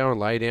studio and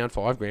lay down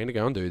 $5,000 to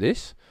go and do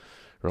this,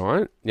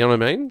 right? You know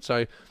what I mean?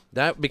 So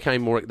that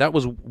became more... That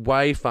was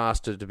way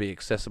faster to be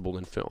accessible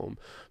than film.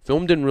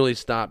 Film didn't really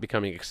start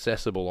becoming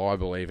accessible, I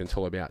believe,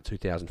 until about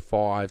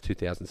 2005,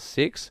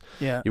 2006.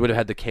 Yeah. You would have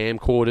had the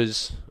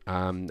camcorders,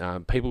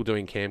 people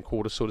doing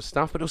camcorder sort of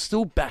stuff, but it was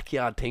still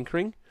backyard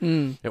tinkering.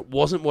 It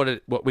wasn't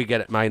what we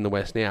get at Made in the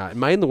West now. At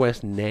Made in the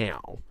West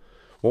now,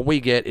 what we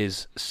get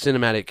is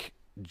cinematic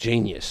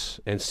genius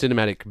and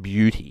cinematic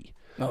beauty.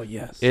 Oh,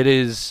 yes. It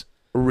is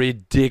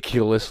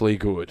ridiculously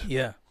good.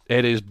 Yeah.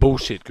 It is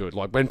bullshit good.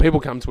 Like, when people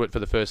come to it for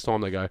the first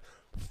time, they go,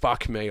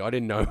 fuck me, I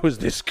didn't know it was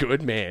this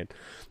good, man.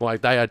 Like,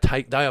 they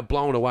are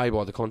blown away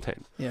by the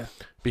content. Yeah.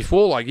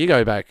 Before, like, you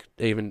go back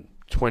even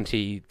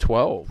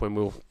 2012, when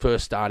we were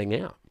first starting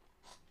out,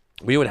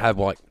 we would have,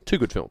 like, 2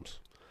 good films.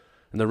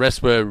 And the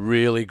rest were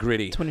really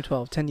gritty.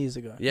 2012, 10 years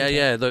ago. Yeah,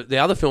 yeah. The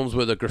other films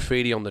were the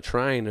graffiti on the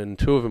train, and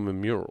 2 of them were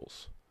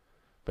murals.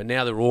 But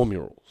now they're all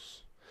murals.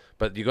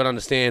 But you got to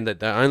understand that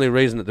the only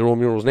reason that they're all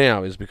murals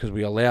now is because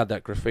we allowed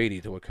that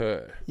graffiti to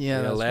occur.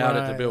 Yeah, we allowed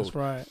it to build. That's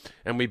right.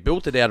 And we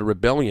built it out of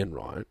rebellion,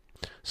 right?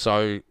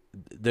 So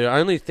the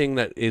only thing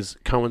that is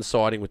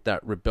coinciding with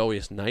that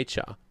rebellious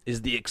nature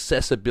is the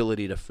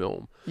accessibility to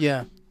film.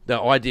 Yeah.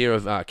 The idea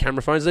of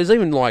camera phones. There's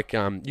even like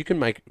you can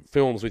make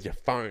films with your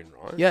phone,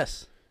 right?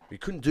 Yes. You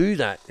couldn't do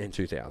that in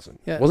 2000.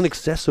 Yes. It wasn't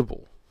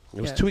accessible.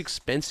 It was too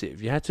expensive.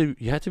 You had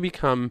to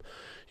become...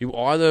 You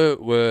either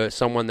were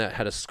someone that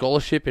had a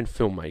scholarship in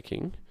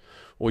filmmaking,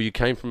 or you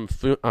came from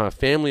a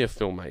family of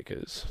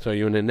filmmakers, so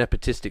you're in a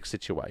nepotistic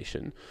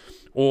situation,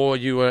 or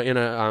you were in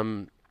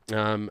an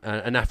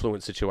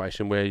affluent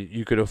situation where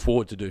you could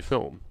afford to do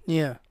film.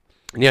 Yeah.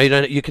 Yeah,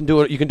 you can do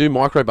it. You can do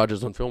micro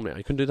budgets on film now.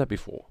 You couldn't do that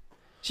before.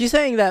 She's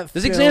saying that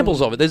there's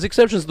examples of it. There's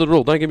exceptions to the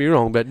rule. Don't get me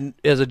wrong, but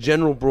as a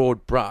general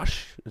broad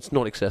brush, it's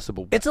not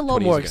accessible. It's a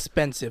lot more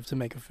expensive to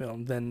make a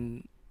film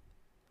than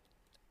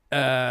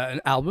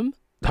an album.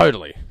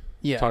 Totally.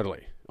 Yeah. Totally.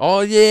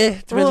 Oh yeah.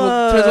 Depends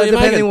what you're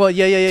making.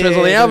 Depends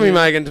on the album you're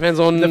making. Depends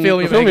on the film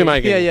you're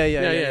making.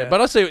 Yeah. But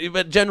I see.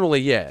 But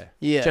generally, yeah.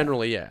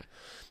 Generally, yeah.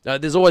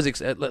 There's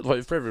always like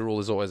for every rule,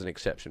 there's always an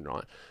exception,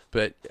 right?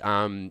 But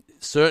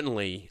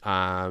certainly,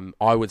 I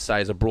would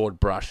say as a broad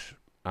brush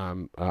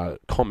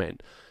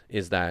comment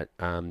is that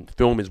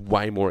film is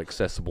way more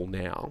accessible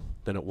now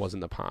than it was in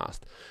the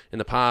past. In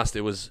the past,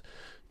 it was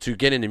to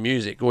get into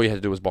music, all you had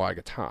to do was buy a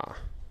guitar.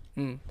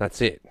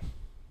 That's it.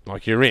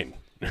 Like, you're in.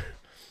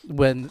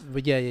 And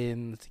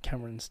the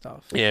camera and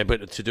stuff. Yeah,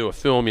 but to do a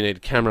film, you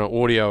need camera,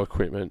 audio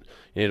equipment.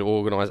 You need to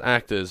organise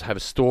actors, have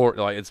a story.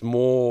 Like, there's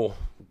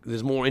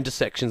more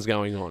intersections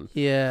going on.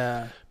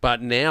 Yeah.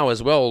 But now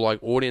as well, like,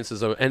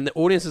 audiences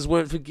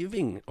weren't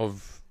forgiving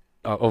of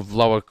of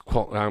lower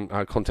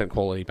content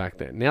quality back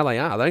then. Now they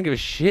are. They don't give a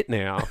shit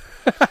now.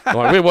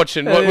 Like we're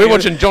watching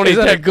Johnny Is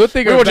that Depp. a good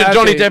thing or We're a watching bad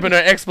Johnny thing?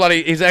 Depp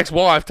and his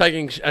ex-wife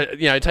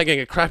taking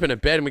a crap in a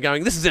bed, and we're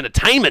going, "This is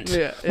entertainment.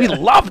 Yeah, We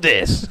love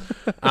this."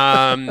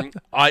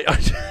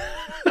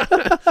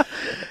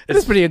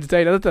 It's pretty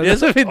entertaining. Yes,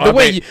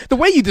 The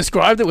way you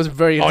described it was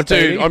very Oh,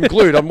 entertaining. dude, I'm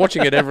glued. I'm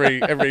watching it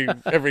every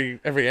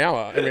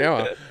hour.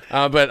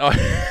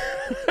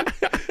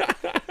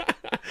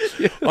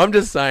 I'm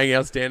just saying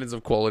our standards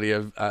of quality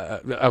of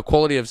our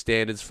quality of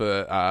standards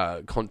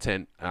for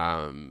content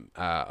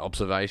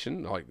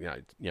observation, like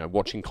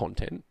watching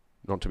content,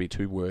 not to be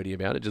too wordy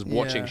about it, just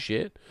watching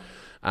shit,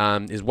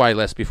 is way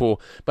less before.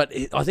 But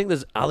I think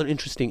there's other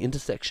interesting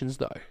intersections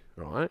though.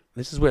 Right,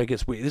 this is where it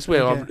gets weird. This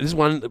is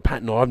one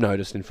pattern I've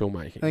noticed in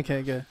filmmaking.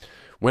 Okay, go.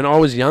 When I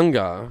was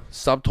younger,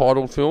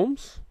 subtitled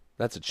films,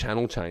 that's a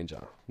channel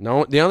changer.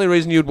 No, the only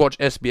reason you'd watch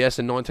SBS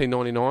in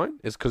 1999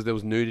 is because there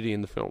was nudity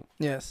in the film.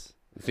 Yes.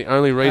 It's the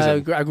only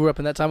reason. I grew up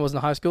in that time. I was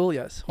in high school.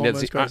 Yes.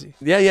 Hormones crazy.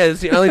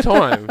 It's the only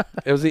time.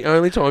 It was the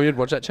only time you'd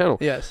watch that channel.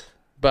 Yes.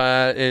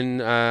 But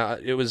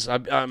it was a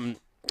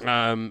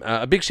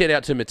big shout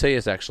out to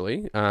Matthias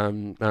actually.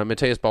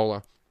 Matthias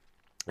Bowler.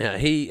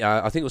 He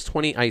I think it was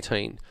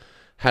 2018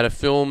 had a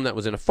film that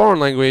was in a foreign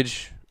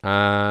language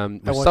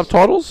with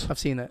subtitles. I've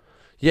seen it.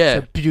 Yeah.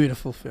 It's a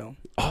beautiful film.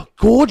 Oh,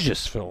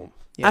 gorgeous film.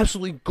 Yeah.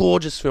 Absolutely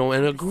gorgeous film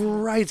and a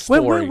great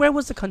story. Where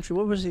was the country?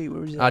 Where was he?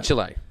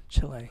 Chile.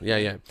 Chile.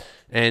 Yeah.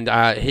 And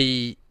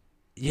absolutely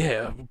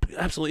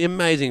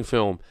amazing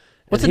film.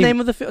 What's and the name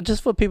of the film?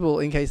 Just for people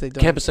in case they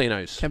don't.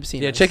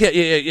 Campesinos. Yeah, check out.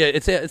 Yeah.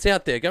 It's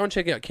out there. Go and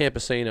check out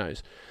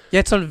Campesinos.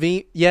 Yeah, it's on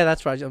V. Yeah,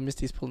 that's right.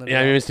 Misty's pulling it up.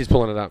 Yeah, Misty's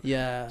pulling it up.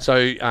 Yeah.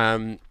 So,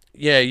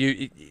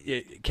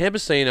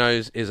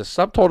 Campesinos is a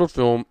subtitled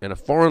film in a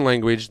foreign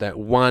language that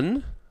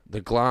won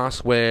the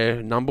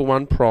glassware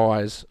 #1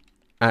 prize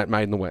at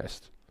Made in the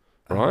West.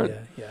 Right?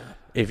 Yeah.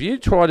 If you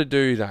try to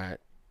do that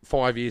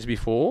 5 years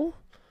before,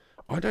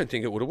 I don't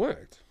think it would have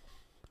worked.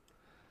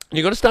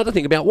 You got to start to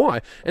think about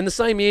why. And the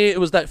same year, it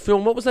was that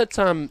film. What was that?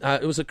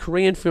 It was a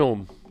Korean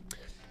film.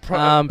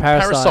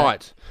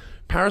 Parasite.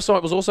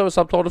 Parasite was also a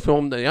subtitled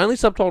film, the only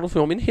subtitled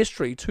film in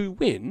history to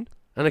win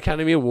an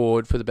Academy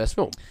Award for the best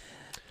film.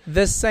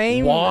 The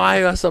same.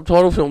 Why are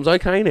subtitled films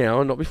okay now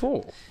and not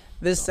before?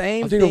 The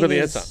same. I think I've got the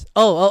answer.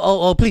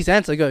 Oh! Please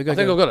answer. Go. I think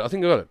I've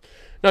got it.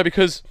 No,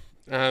 because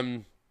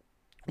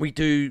we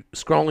do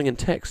scrolling and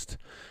text,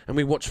 and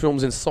we watch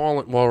films in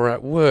silent while we're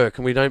at work,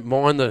 and we don't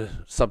mind the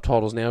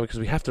subtitles now because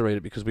we have to read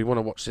it because we want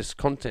to watch this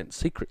content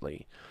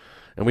secretly.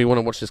 And we want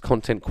to watch this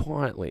content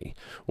quietly,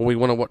 or we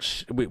want to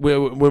watch.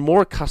 We're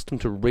more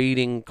accustomed to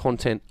reading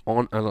content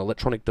on an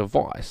electronic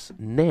device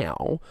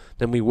now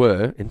than we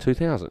were in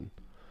 2000.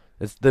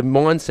 The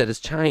mindset has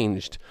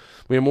changed.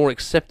 We're more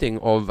accepting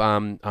of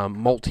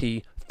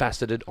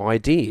multi-faceted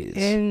ideas.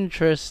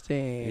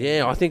 Interesting.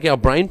 Yeah, I think our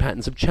brain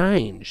patterns have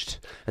changed,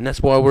 and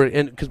that's why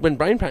because when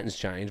brain patterns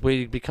change,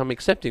 we become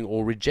accepting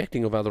or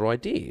rejecting of other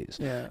ideas.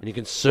 Yeah. And you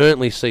can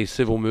certainly see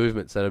civil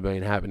movements that have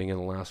been happening in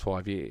the last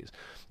 5 years.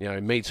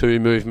 Me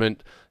Too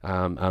movement,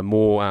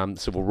 more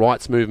civil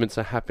rights movements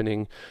are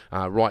happening,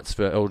 rights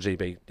for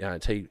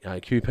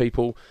LGBTQ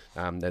people.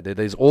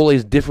 There's all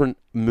these different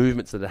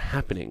movements that are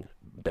happening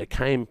that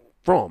came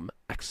from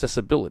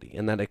accessibility,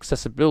 and that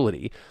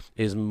accessibility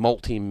is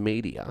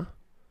multimedia,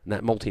 and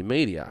that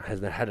multimedia has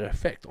had an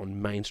effect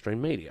on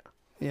mainstream media.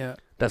 Yeah.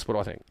 That's what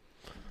I think.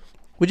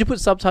 Would you put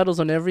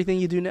subtitles on everything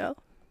you do now?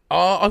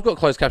 Oh, I've got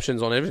closed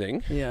captions on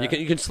everything. Yeah.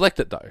 You can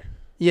select it though.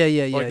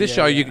 Yeah. Like this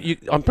show, you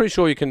I'm pretty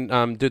sure you can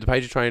do the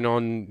Pagey train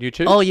on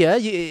YouTube. Oh yeah,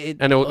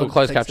 and it'll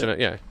close caption it.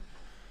 Yeah,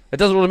 it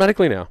does it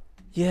automatically now.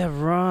 Yeah,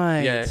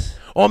 right. Yeah.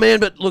 Oh man,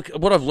 but look,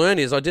 what I've learned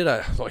is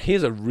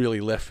here's a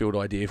really left field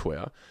idea for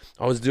you.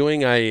 I was doing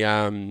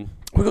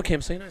we got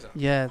Campesinos up.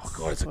 Yeah. Oh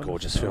god, it's a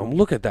gorgeous film.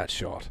 Look at that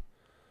shot.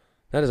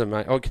 That is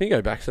amazing. Oh, can you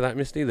go back to that,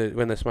 Misty?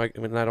 When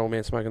that old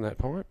man smoking that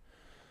pipe.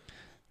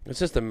 It's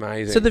just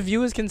amazing. So the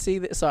viewers can see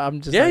this. So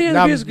I'm just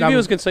the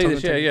viewers can see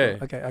this. Yeah.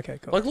 Okay,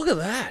 cool. Like, look at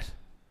that.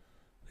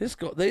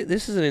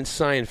 This is an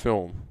insane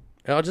film.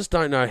 And I just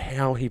don't know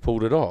how he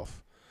pulled it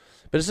off.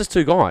 But it's just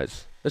two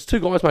guys. There's two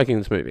guys making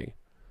this movie.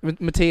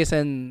 Matthias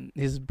and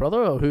his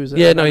brother, or who's it?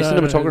 Yeah, no, he's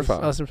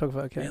cinematographer.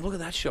 Cinematographer. Okay. Yeah, look at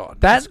that shot.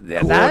 That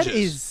gorgeous.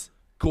 is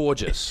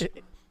gorgeous.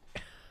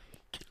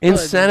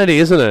 Insanity,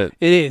 isn't it?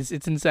 It is.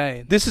 It's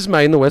insane. This is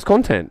Made in the West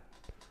content.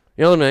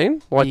 You know what I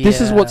mean? Like,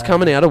 this is what's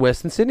coming out of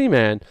Western Sydney,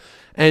 man.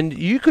 And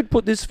you could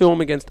put this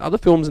film against other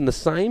films in the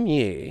same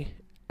year,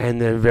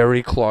 and they're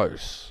very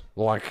close.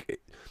 Like,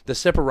 the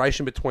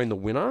separation between the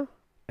winner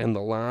and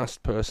the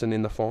last person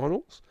in the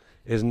finals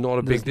is not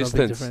a big distance. No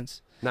big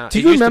difference. Nah,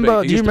 do you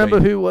remember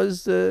who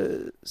was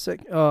the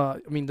second? I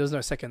mean, there's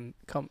no second.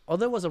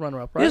 There was a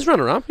runner-up, right? There's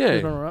runner-up,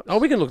 yeah. Runner-up. Oh,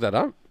 we can look that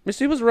up.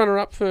 Misty was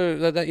runner-up for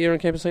that year in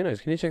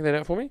Campesinos. Can you check that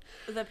out for me?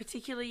 The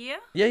particular year?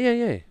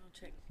 Yeah.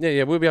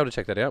 Yeah, we'll be able to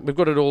check that out. We've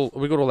got it all.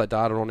 We've got all that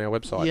data on our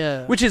website,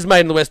 Yeah. which is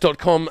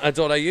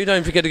madeinthewest.com.au.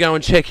 Don't forget to go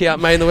and check out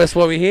Made in the West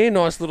while we're here.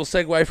 Nice little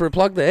segue for a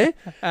plug there.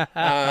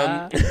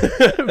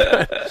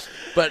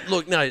 But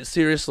look, no,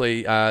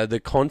 seriously,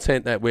 the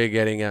content that we're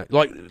getting at,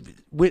 like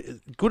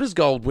Good as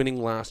Gold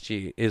winning last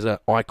year, is an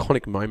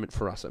iconic moment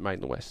for us at Made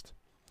in the West.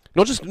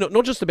 Not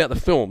just about the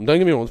film. Don't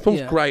get me wrong. The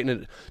film's great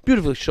and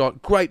beautifully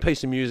shot. Great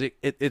piece of music.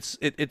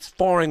 It's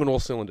firing on all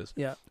cylinders.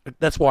 Yeah,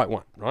 that's why it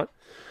won, right?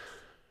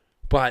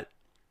 But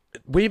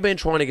we've been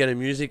trying to get a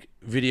music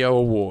video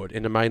award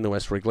in the Made in the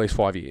West for at least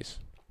 5 years.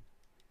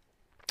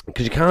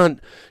 Because you can't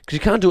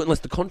do it unless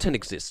the content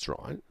exists,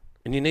 right?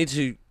 And you need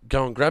to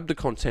go and grab the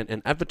content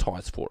and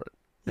advertise for it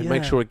and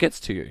make sure it gets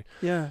to you.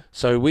 Yeah.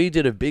 So we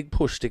did a big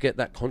push to get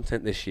that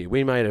content this year.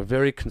 We made a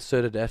very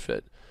concerted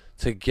effort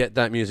to get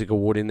that music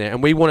award in there.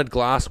 And we wanted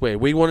glassware.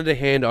 We wanted to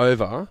hand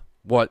over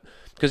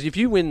because if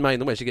you win Made in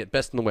the West, you get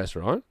Best in the West,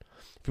 right?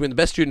 If you win the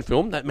Best Student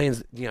Film, that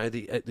means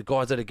the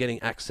guys that are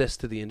getting access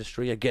to the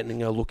industry are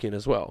getting a look in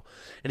as well.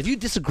 And if you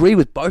disagree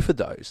with both of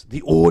those,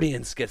 the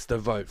audience gets to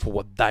vote for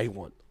what they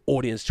want.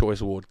 Audience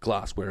Choice Award,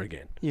 glassware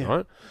again. Yeah.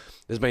 Right?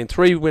 There's been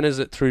 3 winners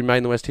through Made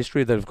in the West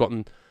history that have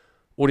gotten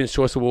Audience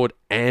Choice Award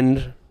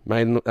and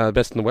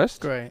Best in the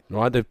West. Great.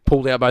 Right? They've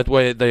pulled out both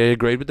where they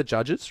agreed with the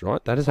judges.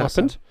 Right? That has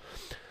happened.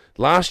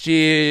 Last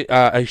year,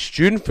 a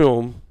student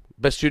film,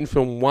 Best Student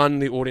Film, won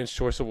the Audience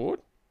Choice Award.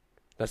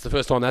 That's the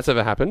first time that's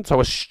ever happened. So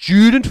a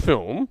student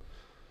film,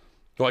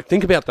 like,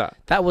 think about that.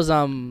 That was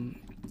Towelhead.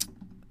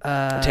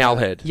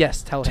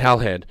 Yes,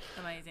 Towelhead.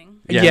 Amazing.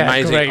 Yeah,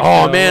 amazing. Great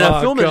oh film. man,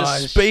 a film that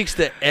just speaks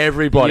to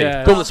everybody.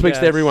 Yeah. Film that speaks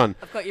to everyone.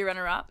 I've got your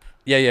runner-up.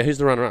 Yeah. Who's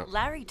the runner-up?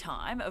 Larry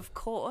Time, of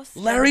course.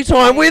 Larry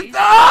Time with Larry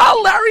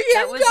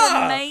That Emder. was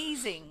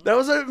amazing. That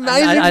was an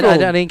amazing I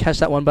film. didn't catch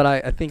that one, but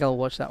I think I'll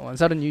watch that one. Is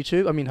that on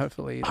YouTube? I mean,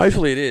 hopefully.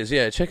 Hopefully it is.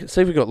 Yeah, check it.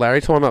 See if we got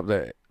Larry Time up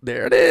there.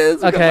 There it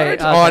is. Okay.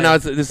 Oh no,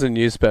 this is a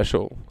news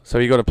special. So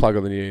you got to plug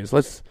on the news.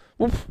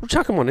 We'll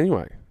chuck him on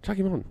anyway. Chuck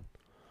him on.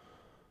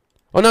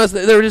 Oh no,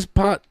 there it is.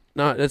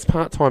 It's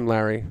part-time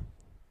Larry.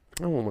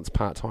 No one wants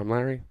part-time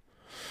Larry.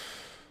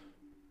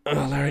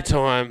 Oh, Larry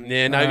Time.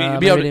 Yeah, no, you'll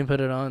be able to didn't put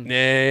it on.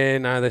 Yeah,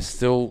 no, they're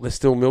still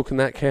milking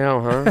that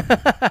cow, huh?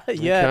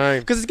 Yeah,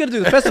 because it's got to do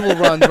the festival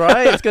runs,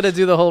 right? It's got to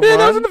do the whole run. run.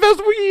 That was in the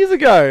festival years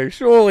ago.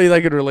 Surely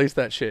they could release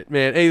that shit,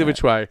 man. Either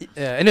which way.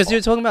 Yeah, and you're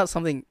talking about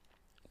something.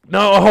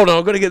 No, hold on.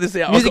 I've got to get this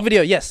out. Music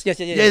video, yes. Yeah,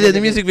 the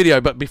music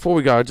video. But before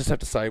we go, I just have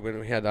to say, when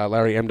we had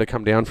Larry Emder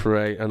come down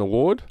for an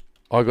award,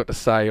 I got to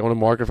say on a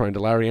microphone to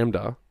Larry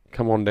Emder,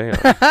 come on down.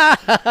 It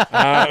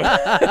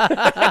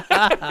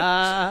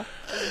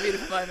was a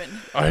beautiful moment.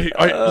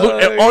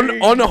 Look,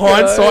 on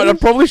hindsight, I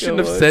probably shouldn't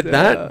have said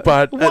that,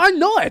 but why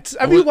not?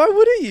 I mean, why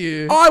wouldn't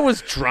you? I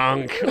was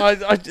drunk.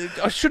 I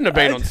shouldn't have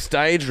been on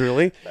stage,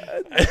 really.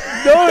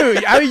 No,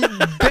 I mean,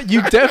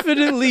 you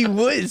definitely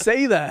would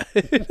say that.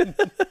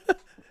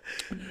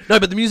 No,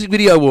 but the music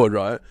video award,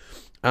 right?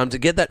 To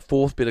get that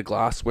 4th bit of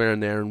glassware in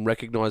there and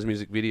recognise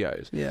music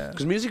videos. Yeah.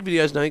 Because music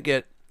videos don't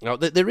get...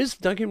 there is,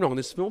 don't get me wrong,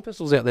 there's film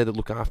festivals out there that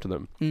look after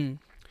them. Mm.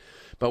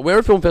 But we're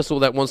a film festival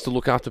that wants to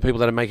look after people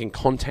that are making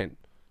content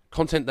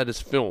that is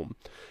film.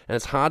 And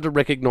it's hard to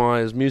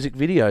recognise music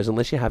videos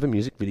unless you have a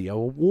music video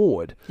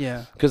award.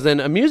 Yeah. Because then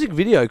a music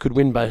video could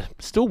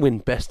still win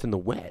Best in the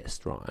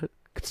West, right?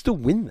 Could still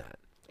win that.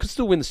 Could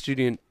still win the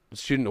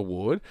student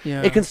award.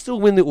 Yeah. It can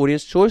still win the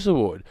Audience Choice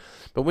Award.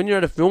 But when you're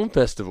at a film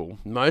festival,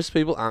 most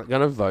people aren't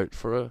going to vote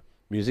for a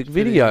music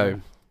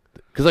video.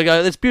 Because they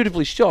go, it's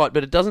beautifully shot,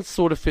 but it doesn't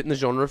sort of fit in the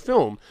genre of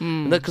film.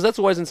 Because that's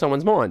always in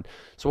someone's mind.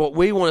 So what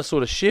we want to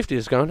sort of shift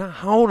is going, no,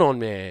 hold on,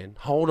 man.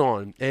 Hold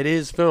on. It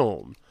is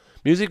film.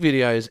 Music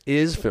videos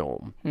is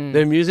film.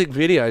 They're music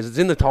videos. It's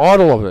in the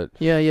title of it.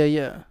 Yeah.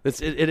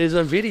 It is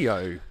a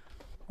video.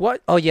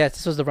 What? Oh, yeah,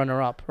 this was the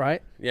runner-up,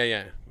 right?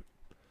 Yeah.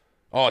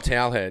 Oh,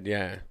 Towelhead,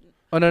 yeah.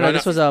 Oh, no,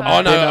 this was a...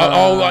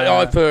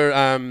 for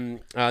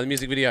the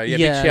music video. Yeah,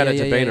 big shout out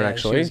to Bina,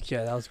 actually.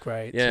 That was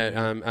great.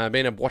 Yeah,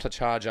 Bina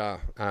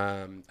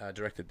Bhattacharya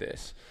directed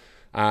this.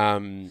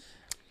 So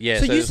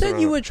you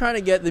said you were trying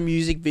to get the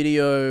music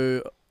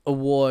video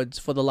awards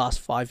for the last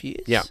 5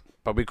 years? Yeah,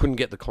 but we couldn't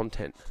get the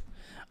content.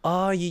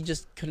 Oh, you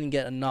just couldn't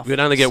get enough We'd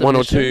only get one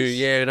or two.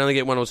 Yeah, we'd only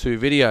get 1 or 2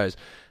 videos.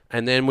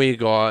 And then we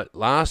got,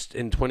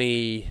 in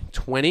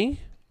 2020,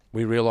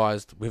 we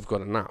realised we've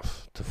got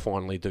enough to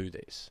finally do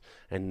this.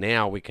 And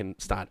now we can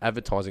start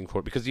advertising for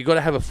it, because you've got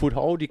to have a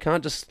foothold. You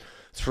can't just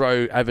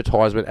throw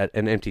advertisement at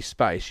an empty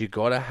space. You've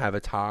got to have a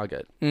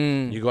target.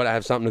 You've got to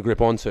have something to grip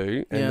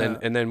onto.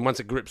 And then once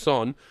it grips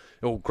on,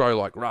 it'll grow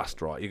like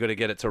rust, right? You've got to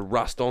get it to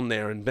rust on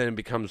there, and then it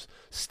becomes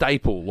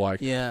staple.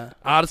 Like,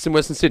 artists in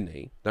Western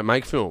Sydney that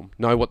make film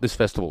know what this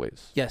festival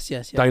is. Yes.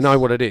 They know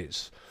what it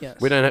is. Yes.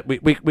 We don't.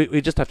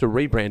 We just have to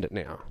rebrand it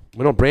now.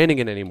 We're not branding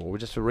it anymore. We're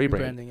just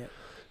rebranding it.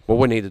 What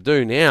we need to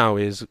do now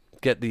is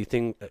get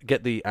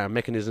the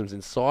mechanisms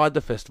inside the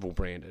festival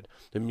branded,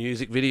 the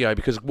music video,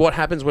 because what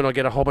happens when I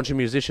get a whole bunch of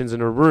musicians in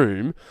a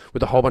room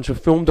with a whole bunch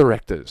of film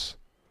directors?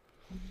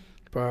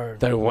 Bro,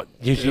 they work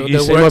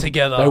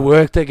together. They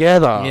work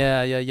together.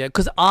 Yeah.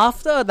 Because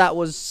after that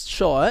was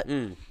shot,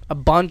 a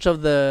bunch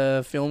of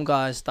the film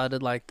guys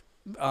started like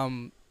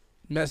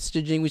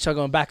messaging. We started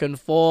going back and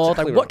forth.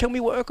 Exactly like, what right. can we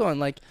work on?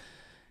 Like,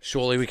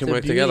 Surely we can the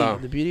work beauty, together.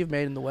 The beauty of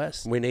Made in the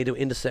West. We need to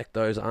intersect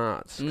those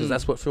arts because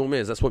that's what film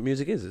is. That's what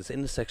music is. It's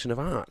intersection of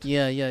art.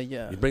 Yeah.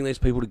 You bring these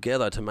people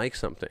together to make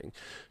something.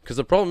 Because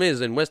the problem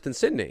is in Western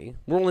Sydney,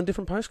 we're all in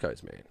different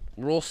postcodes, man.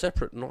 We're all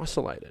separate and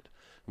isolated.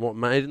 And what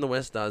Made in the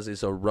West does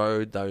is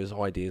erode those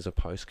ideas of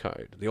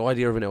postcode. The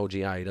idea of an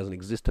LGA doesn't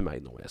exist in Made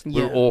in the West.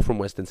 Yeah. We're all from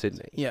Western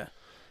Sydney. Yeah.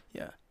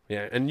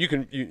 Yeah, and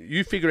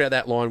you figure out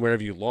that line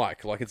wherever you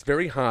like. Like, it's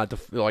very hard to...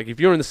 Like, if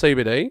you're in the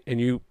CBD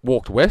and you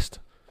walked west,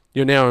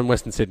 you're now in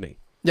Western Sydney.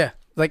 Yeah.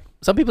 Like,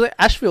 some people say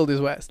Ashfield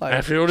is west. Like,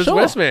 Ashfield is sure.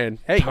 west, man.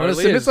 Hey, you want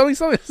to Totally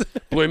submit is.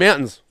 something? Blue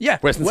Mountains. Yeah.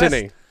 Western west.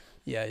 Sydney.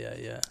 Yeah.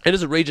 It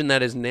is a region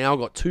that has now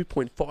got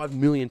 2.5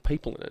 million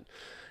people in it.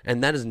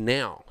 And that is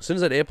now. As soon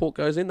as that airport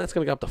goes in, that's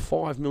going to go up to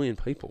 5 million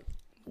people.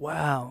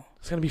 Wow.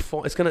 It's going to be...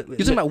 It's going to... You're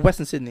talking about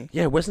Western Sydney?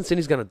 Yeah, Western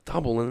Sydney's going to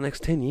double in the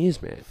next 10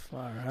 years, man.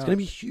 Far out. It's going to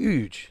be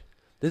huge.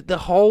 The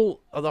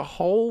whole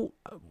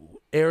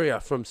area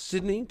from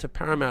Sydney to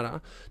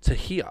Parramatta to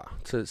here,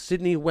 to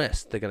Sydney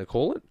West, they're going to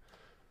call it.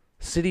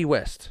 City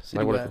West.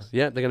 City West.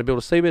 Yeah, they're going to build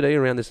a CBD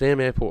around this damn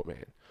airport,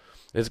 man.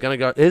 It's going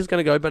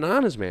to go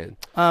bananas, man.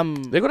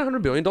 They've got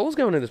 $100 billion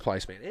going in this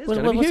place, man. It's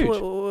going to be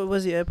huge.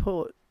 Where's the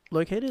airport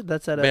located?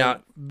 That's at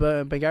About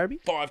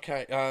Bangarrabee?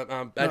 5K,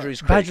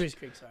 Badgerys Creek. Badgerys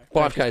Creek, sorry.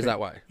 5K's that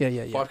way. Yeah.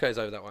 5K's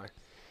over that way.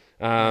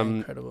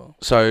 Incredible.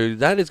 So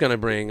that is going to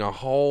bring a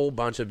whole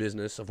bunch of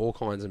business of all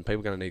kinds, and people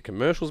are going to need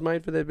commercials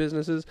made for their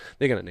businesses.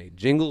 They're going to need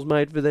jingles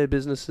made for their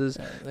businesses.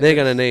 Yeah, they're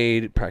going to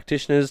need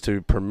practitioners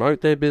to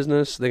promote their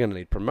business. They're going to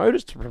need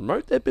promoters to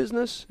promote their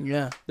business.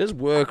 Yeah. There's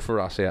work for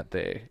us out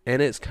there,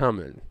 and it's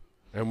coming,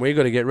 and we've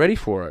got to get ready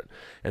for it.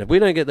 And if we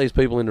don't get these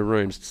people into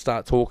rooms to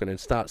start talking and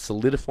start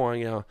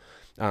solidifying our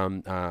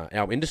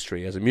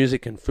industry as a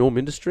music and film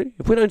industry,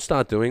 if we don't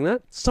start doing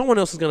that, someone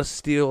else is going to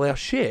steal our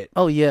shit.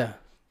 Oh, yeah.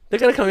 They're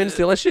going to come in and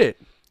steal our shit.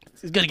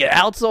 It's going to get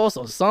outsourced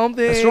or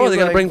something. That's right. They're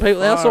going to bring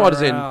people,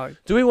 outsiders out. in.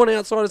 Do we want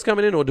outsiders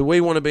coming in, or do we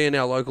want to be in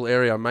our local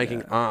area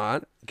making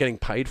art, getting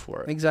paid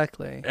for it?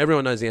 Exactly.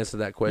 Everyone knows the answer to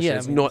that question.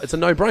 Yeah, It's a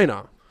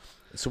no-brainer.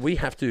 So we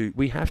have to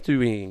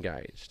be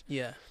engaged.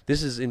 Yeah.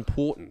 This is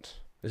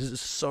important. This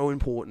is so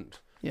important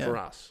for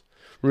us.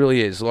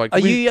 Really is. Like, are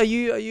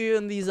you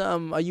in these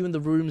are you in the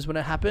rooms when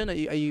it happened? Are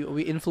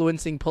we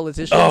influencing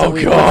politicians? Oh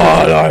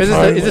God!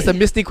 Is this a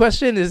misty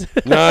question?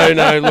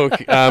 No. Look,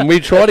 we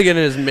try to get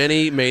in as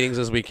many meetings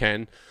as we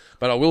can,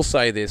 but I will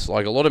say this: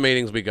 like, a lot of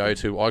meetings we go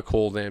to, I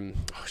call them.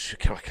 I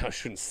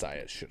shouldn't say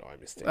it, should I,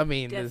 Misty? I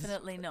mean,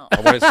 definitely not.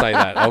 I won't say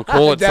that. I'll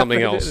call it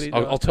something else.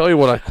 Definitely not. I'll tell you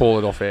what I call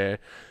it off air,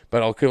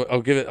 but I'll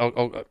give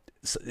it.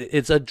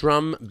 It's a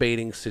drum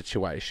beating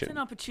situation. It's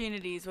an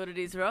opportunity, is what it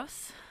is,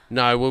 Ross.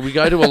 No, well, we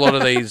go to a lot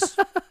of these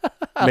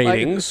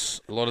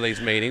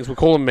meetings. We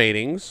call them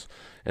meetings,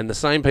 and the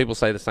same people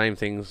say the same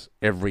things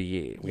every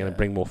year. We're going to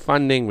bring more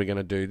funding. We're going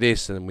to do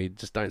this, and we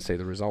just don't see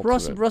the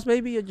results. Ross,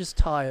 maybe you're just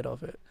tired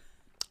of it.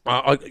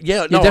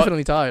 You're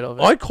definitely tired of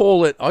it. I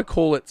call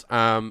it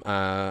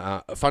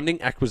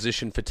funding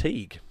acquisition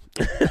fatigue.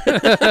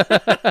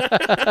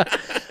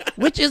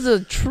 Which is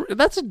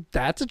that's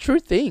a true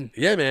thing.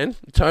 Yeah, man,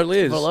 it totally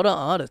is. For a lot of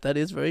artists, that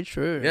is very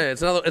true. Yeah,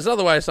 it's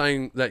another way of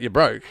saying that you're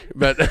broke,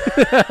 but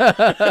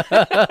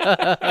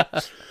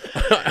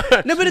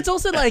no, but it's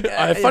also like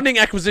funding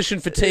acquisition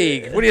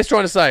fatigue. What are you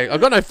trying to say? I've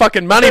got no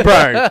fucking money,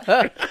 bro.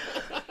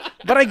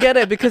 But I get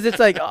it, because it's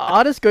like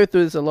artists go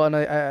through this a lot, and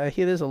I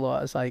hear this a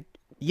lot. It's like,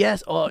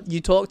 yes, or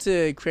you talk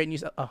to Create New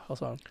South. Oh,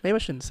 hold on. Maybe I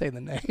shouldn't say the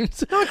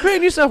names. No,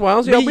 Create New South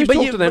Wales. Yeah, we've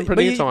talked to them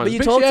plenty of times. But you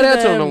Big talk shout to out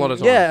them, to them a lot of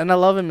times. Yeah, and I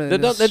love them.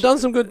 They've done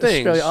some good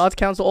things. Australia Arts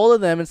Council, all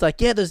of them. It's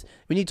like, yeah,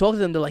 when you talk to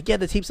them, they're like, yeah,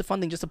 there's heaps of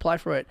funding, just apply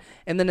for it.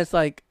 And then it's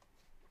like,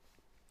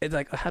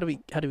 how do we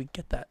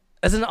get that?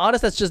 As an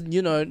artist, that's just,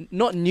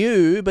 not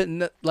new, but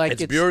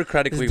it's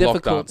bureaucratically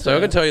locked up. So I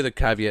can tell you the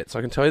caveats.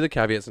 On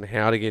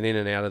how to get in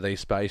and out of these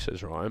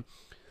spaces, right?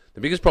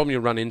 The biggest problem you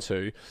run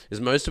into is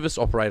most of us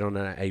operate on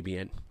an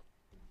ABN.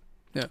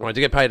 Yeah. Right,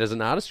 to get paid as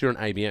an artist, you're an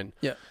ABN.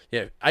 Yeah.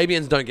 Yeah.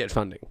 ABNs don't get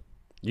funding.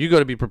 You got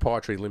to be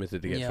proprietary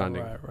limited to get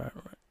funding. Right.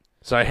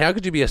 So how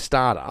could you be a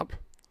startup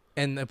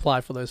and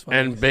apply for those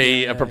funding and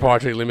be a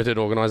proprietary limited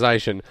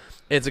organisation?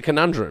 It's a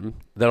conundrum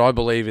that I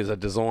believe is a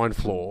design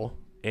flaw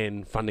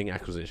in funding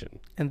acquisition.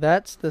 And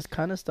that's the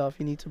kind of stuff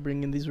you need to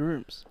bring in these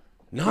rooms.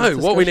 No,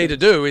 what we need to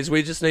do is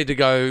we just need to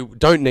go,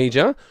 don't need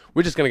you,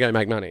 we're just going to go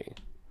make money.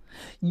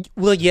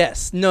 Well,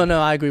 yes. No,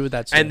 I agree with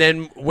that too. And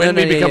then when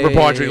we become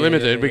proprietary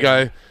limited, we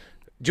go,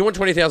 do you want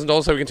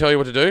 $20,000 so we can tell you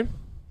what to do?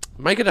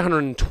 Make it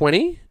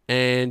 120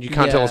 and you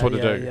can't tell us what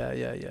to do.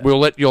 Yeah. We'll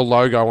let your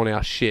logo on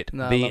our shit.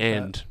 No, the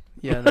end. That.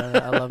 Yeah, no,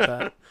 I love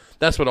that.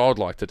 That's what I would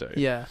like to do.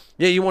 Yeah.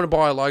 Yeah, you want to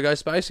buy a logo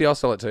space? Yeah, I'll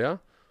sell it to you.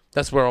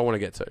 That's where I want to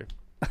get to.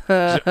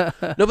 No,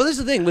 but this is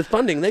the thing. With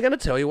funding, they're going to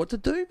tell you what to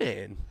do,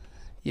 man.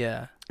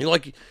 Yeah.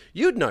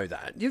 You'd know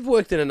that. You've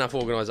worked in enough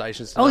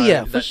organisations to know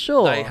that for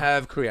sure. They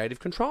have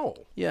creative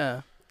control.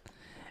 Yeah.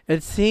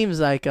 It seems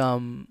like,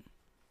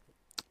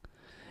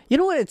 You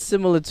know what? It's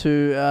similar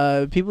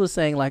to people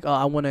saying like, "Oh,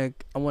 I want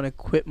to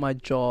quit my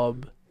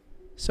job,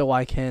 so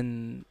I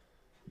can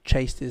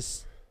chase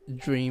this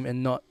dream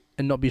and not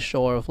be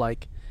sure of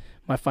like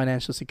my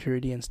financial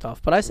security and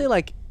stuff." But I say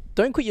like,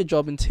 don't quit your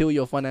job until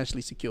you're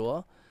financially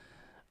secure.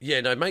 Yeah,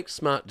 no, make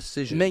smart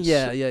decisions.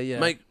 Yeah.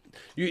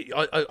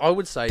 I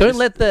would say don't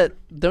let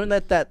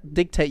that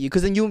dictate you,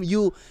 because then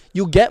you'll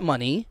get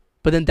money.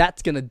 But then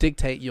that's going to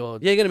dictate your...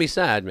 Yeah, you're going to be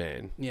sad,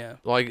 man. Yeah.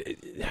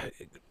 Like,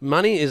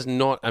 money is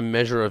not a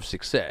measure of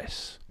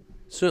success.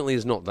 Certainly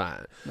is not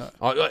that. No.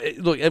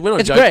 Look, when I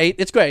it's great.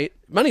 It's great.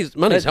 Money's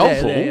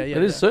helpful. Yeah,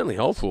 it is certainly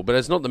helpful, but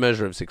it's not the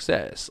measure of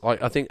success.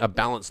 Like, I think a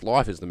balanced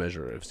life is the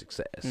measure of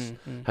success.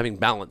 Mm-hmm. Having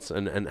balance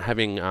and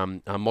having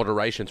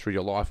moderation through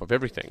your life of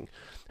everything.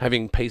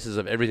 Having pieces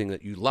of everything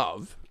that you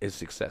love is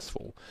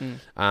successful.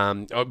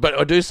 But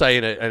I do say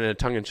in a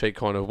tongue-in-cheek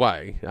kind of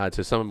way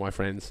to some of my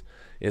friends...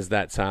 is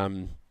that,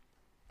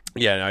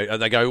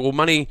 they go, well,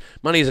 money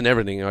isn't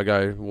everything. And I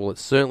go, well, it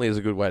certainly is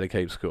a good way to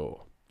keep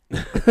score.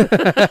 But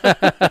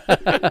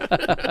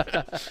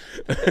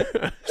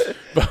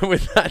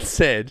with that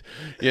said,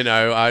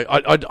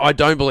 I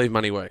don't believe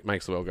money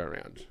makes the world go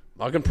round.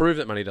 I can prove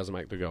that money doesn't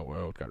make the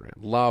world go round.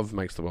 Love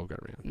makes the world go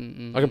round.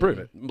 Mm-mm. I can prove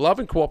it. Love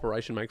and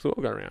cooperation makes the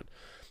world go round.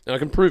 And I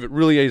can prove it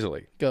really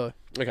easily. Go.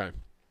 Okay.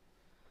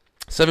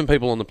 7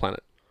 people on the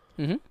planet.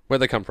 Mm-hmm.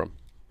 Where'd they come from?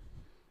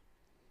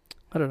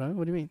 I don't know.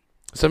 What do you mean?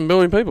 7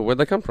 billion people. Where'd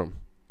they come from?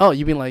 Oh,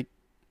 you mean like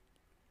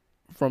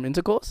from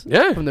intercourse?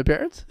 Yeah. From their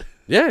parents?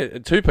 Yeah.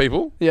 2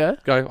 people. Yeah.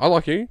 Go, I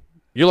like you.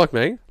 You like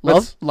me.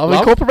 Love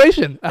and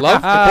cooperation. Love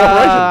and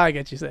cooperation. I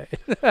get you say.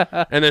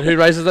 And then who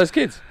raises those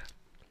kids?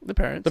 The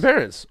parents. The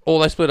parents.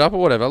 Or they split up or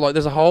whatever. Like,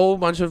 there's a whole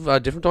bunch of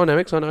different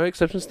dynamics. I know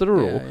exceptions to the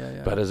rule.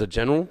 Yeah. But as a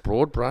general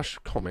broad brush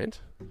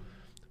comment,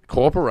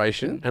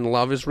 cooperation and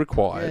love is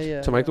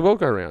required to make the world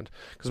go round.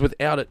 Because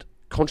without it,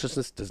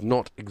 consciousness does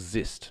not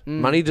exist.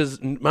 Money does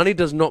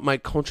not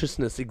make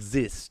consciousness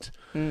exist.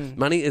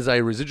 Money is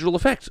a residual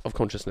effect of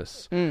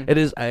consciousness.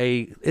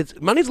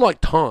 Money's like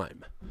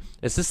time.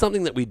 It's just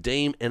something that we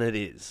deem, and it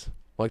is.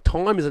 Like,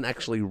 time isn't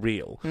actually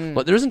real.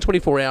 Like, there isn't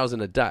 24 hours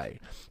in a day.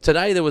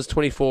 Today there was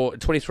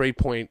 23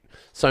 point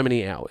so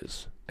many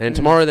hours. And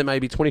tomorrow there may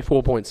be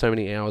 24 point so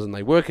many hours, and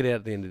they work it out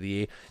at the end of the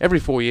year. Every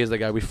 4 years they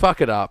go, we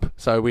fuck it up,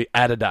 so we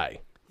add a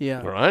day.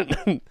 Yeah. All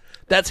right?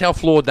 That's how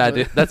flawed that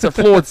is. That's a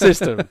flawed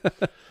system.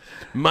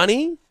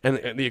 Money and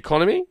the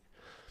economy,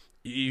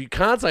 you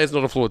can't say it's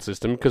not a flawed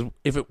system, because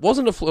if it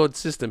wasn't a flawed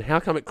system, how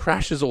come it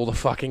crashes all the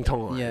fucking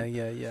time?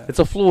 Yeah. It's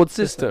a flawed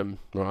system,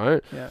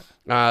 right? Yeah.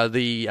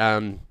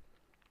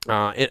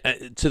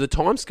 To the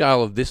time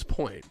scale of this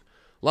point,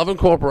 love and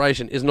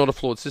cooperation is not a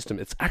flawed system.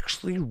 It's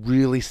actually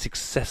really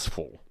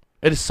successful.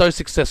 It is so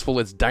successful,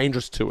 it's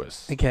dangerous to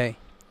us. Okay.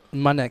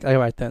 My neck. All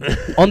right then.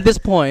 On this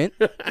point,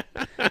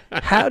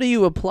 how do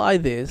you apply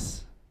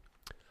this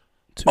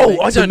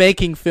to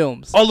making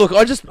films? Oh, look,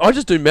 I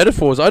just do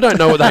metaphors. I don't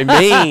know what they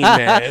mean,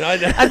 man.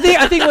 I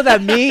think what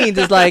that means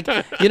is like,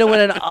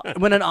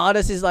 when an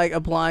artist is like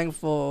applying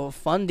for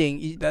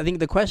funding, I think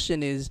the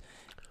question is,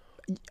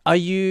 are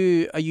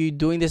you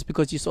doing this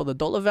because you saw the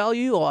dollar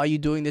value, or are you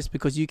doing this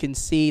because you can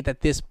see that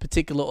this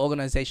particular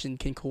organization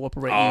can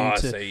cooperate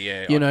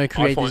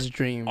create this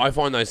dream? I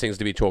find those things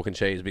to be chalk and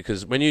cheese,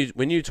 because when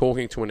you're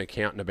talking to an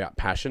accountant about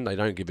passion, they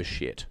don't give a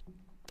shit.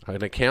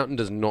 An accountant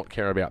does not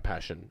care about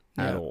passion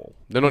at all.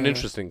 They're not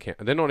interested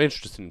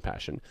in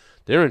passion.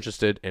 They're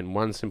interested in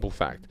one simple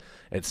fact: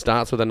 it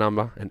starts with a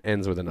number and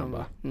ends with a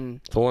number.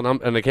 It's all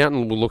an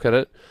accountant will look at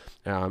it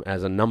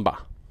as a number.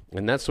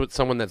 And that's what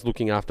someone that's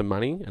looking after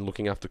money and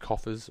looking after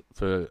coffers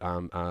for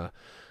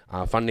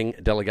funding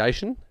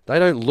delegation, they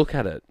don't look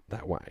at it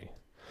that way.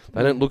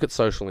 They don't look at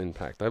social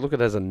impact. They look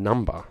at it as a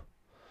number.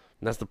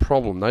 And that's the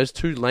problem. Those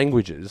two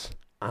languages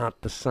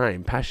aren't the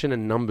same. Passion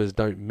and numbers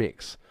don't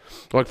mix.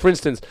 Like, for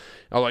instance,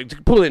 I like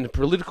to put it in a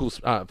political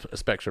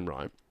spectrum,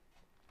 right?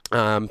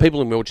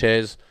 People in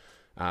wheelchairs,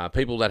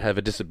 people that have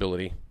a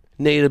disability,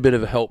 need a bit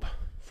of help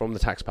from the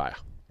taxpayer,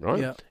 right?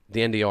 Yeah.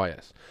 The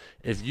NDIS.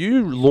 If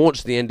you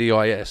launch the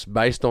NDIS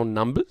based on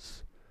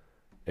numbers,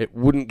 it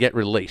wouldn't get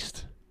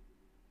released.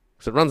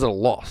 So it runs at a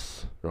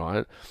loss,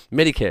 right?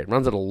 Medicare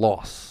runs at a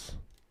loss,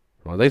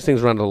 right? These things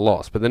run at a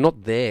loss, but they're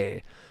not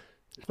there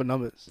for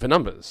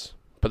numbers.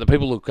 But the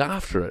people who look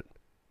after it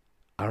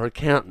are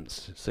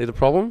accountants. See the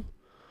problem?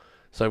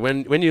 So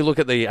when you look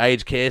at the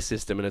aged care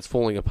system and it's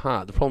falling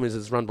apart, the problem is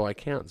it's run by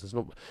accountants. It's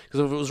not,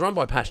 because if it was run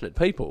by passionate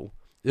people,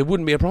 it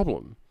wouldn't be a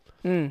problem.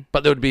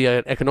 But there would be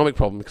an economic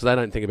problem because they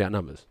don't think about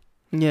numbers.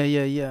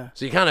 Yeah.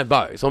 So you can't have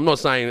both. So I'm not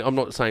saying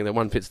that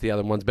one fits the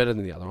other and one's better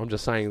than the other. I'm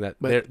just saying that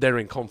they're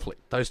in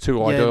conflict. Those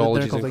two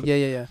ideologies.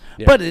 Yeah.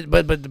 But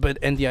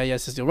NDIS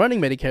is still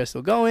running. Medicare is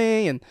still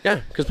going, and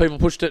because people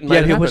pushed it and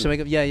made it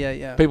happen.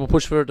 Yeah. People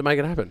push for it to make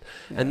it happen,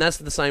 and that's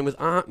the same with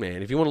art,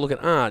 man. If you want to look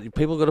at art,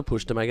 people got to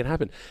push to make it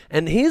happen.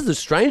 And here's the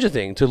stranger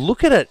thing: to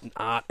look at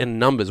art and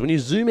numbers, when you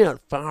zoom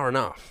out far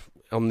enough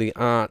on the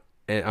art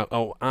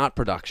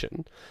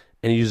production,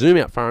 and you zoom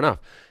out far enough,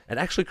 it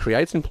actually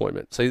creates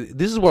employment. So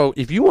this is why,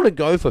 if you want to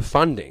go for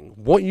funding,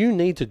 what you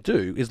need to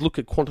do is look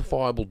at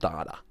quantifiable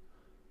data.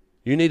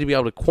 You need to be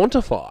able to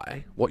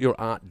quantify what your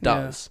art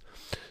does.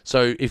 Yeah.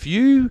 So if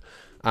you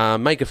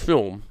make a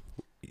film,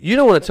 you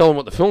don't want to tell them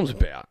what the film's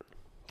about.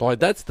 Like,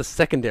 that's the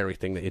secondary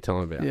thing that you're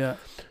telling them about. Yeah.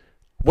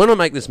 When I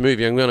make this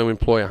movie, I'm going to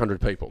employ 100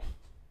 people,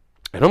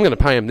 and I'm going to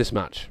pay them this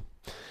much.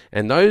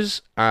 And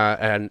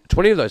and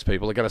 20 of those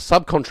people are going to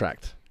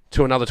subcontract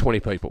to another 20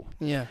 people.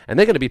 Yeah. And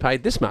they're going to be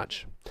paid this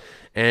much.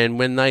 And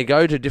when they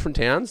go to different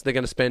towns, they're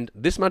going to spend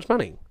this much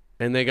money.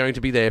 And they're going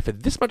to be there for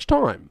this much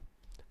time.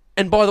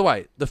 And by the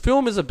way, the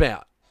film is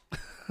about.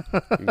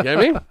 You get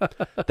me?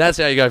 That's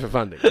how you go for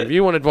funding. If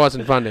you want advice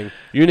on funding,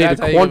 you need to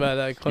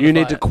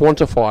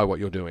quantify what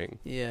you're doing.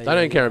 Yeah. They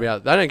don't care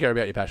about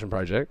your passion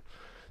project.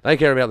 They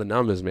care about the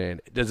numbers,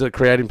 man. Does it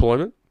create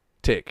employment?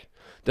 Tick.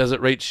 Does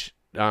it reach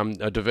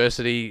a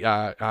diversity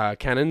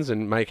cannons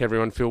and make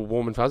everyone feel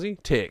warm and fuzzy?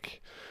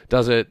 Tick.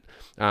 Is it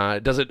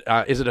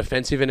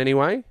offensive in any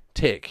way?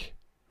 Tick.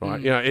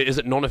 Right? Is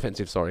it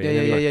non-offensive? Sorry.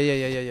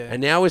 Yeah.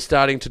 And now we're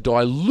starting to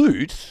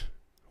dilute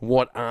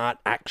what art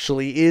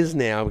actually is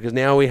now, because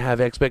now we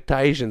have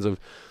expectations of,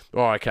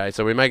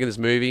 so we're making this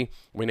movie,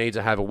 we need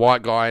to have a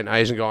white guy, an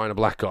Asian guy, and a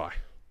black guy.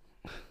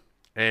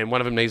 And one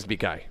of them needs to be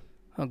gay.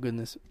 Oh,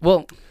 goodness.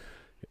 Well,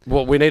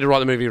 we need to write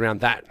the movie around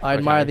that. I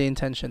admire the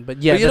intention,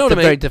 but that's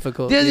very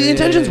difficult. Yeah, the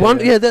intention's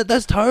one. Yeah,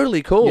 that's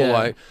totally cool.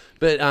 Yeah.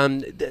 But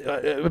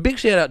a big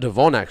shout out to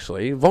Von,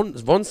 actually. Von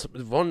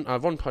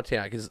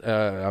Potiak is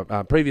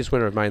a previous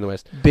winner of May in the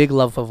West. Big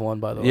love for Von,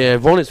 by the way. Yeah,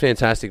 Von is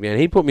fantastic, man.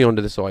 He put me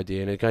onto this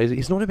idea, and it goes,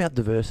 it's not about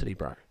diversity,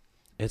 bro.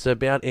 It's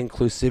about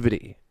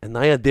inclusivity, and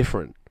they are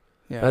different.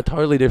 Yeah. They're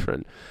totally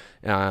different.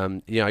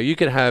 You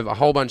could have a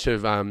whole bunch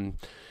of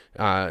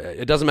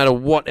it doesn't matter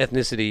what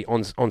ethnicity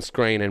on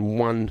screen and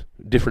one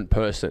different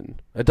person.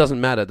 It doesn't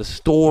matter. The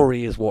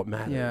story is what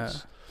matters. Yeah.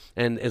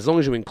 And as long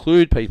as you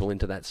include people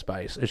into that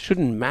space, it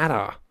shouldn't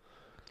matter.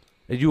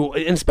 And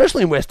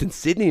especially in Western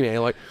Sydney,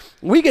 man. Like,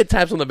 we get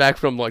taps on the back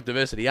from like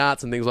diversity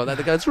arts and things like that.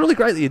 They go, it's really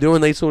great that you're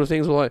doing these sort of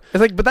things. We're like,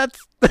 it's like, but that's,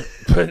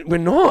 but we're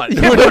not.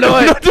 Yeah, we're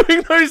not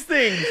doing those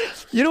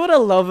things. You know what I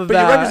love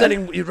about?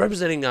 But you're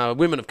representing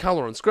women of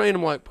color on screen.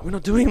 I'm like, we're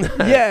not doing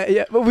that.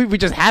 Yeah. But we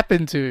just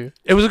happened to.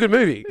 It was a good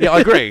movie. Yeah, I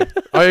agree.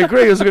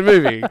 It was a good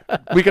movie.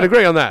 We can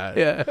agree on that.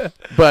 Yeah.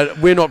 But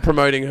we're not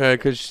promoting her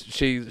because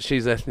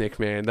she's ethnic,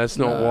 man. That's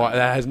not why.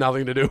 That has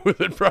nothing to do with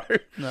it, bro.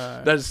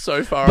 No. That's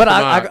so far. But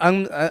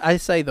I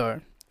say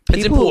though,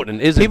 it's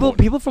important.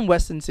 People from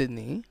Western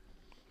Sydney,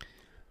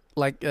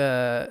 like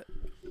to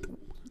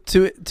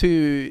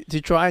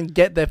try and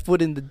get their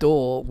foot in the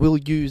door, will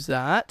use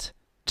that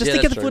just to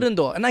get the foot in the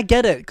door. And I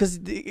get it, because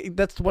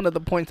that's one of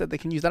the points that they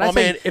can use. And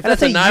if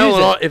that's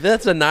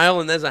a nail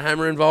and there's a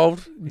hammer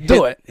involved,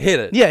 hit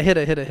it. Yeah, hit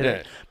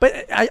it.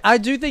 But I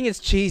do think it's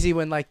cheesy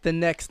when, like, the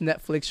next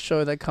Netflix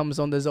show that comes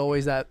on, there's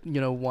always that,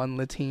 one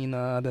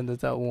Latina, then there's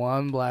that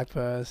one black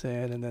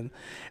person, and then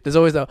there's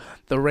always the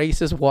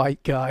racist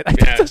white guy. I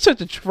think that's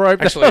such a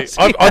trope. Actually,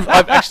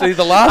 I've actually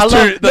the last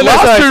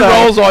two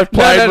roles I've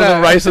played was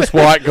a racist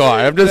white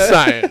guy. I'm just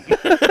saying.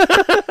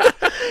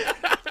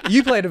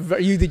 You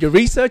did your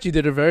research. You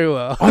did it very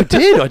well. I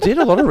did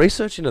a lot of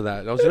research into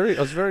that. I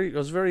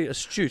was very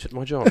astute at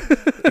my job.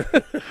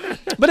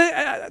 But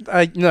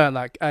I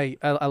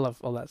love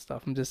all that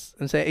stuff.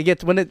 I'm saying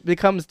when it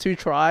becomes too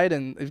tried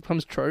and it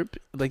becomes trope,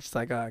 like, it's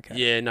like, okay.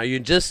 Yeah, no, you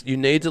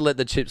need to let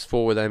the chips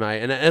fall where they may.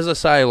 And as I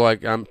say,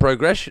 like,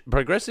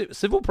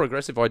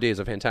 progressive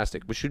ideas are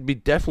fantastic. We should be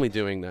definitely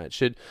doing that.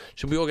 Should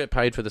we all get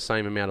paid for the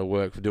same amount of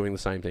work for doing the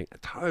same thing?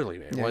 Totally,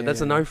 man.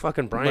 That's a no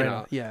fucking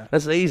brainer. Yeah,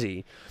 that's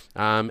easy.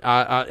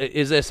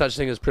 Is there such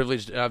thing as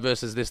privilege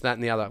versus this, that,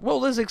 and the other? Well,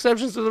 there's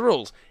exceptions to the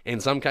rules. In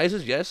some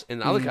cases, yes.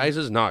 In other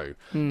cases, no.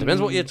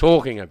 Depends what you're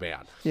talking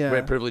about,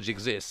 where privilege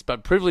exists.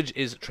 But privilege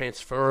is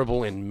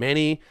transferable in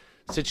many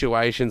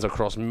situations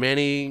across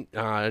many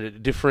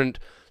different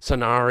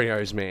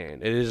scenarios, man.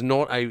 It is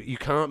not you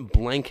can't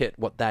blanket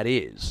what that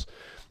is.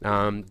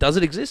 Does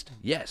it exist?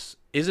 Yes.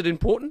 Is it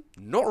important?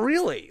 Not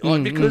really.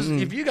 Because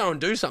if you go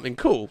and do something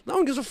cool, no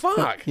one gives a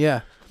fuck.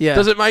 Yeah.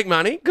 Does it make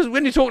money? Because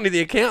when you're talking to the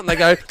accountant, they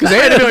go, because they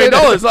had $1 million.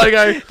 They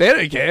go, they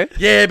don't care.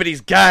 Yeah, but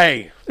he's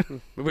gay.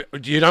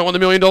 You don't want the $1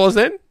 million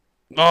then?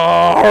 Oh,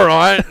 all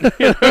right.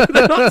 They're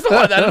not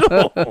like that at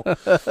all.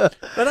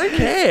 They don't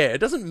care. It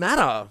doesn't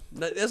matter.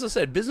 As I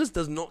said, business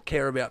does not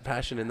care about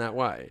passion in that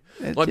way.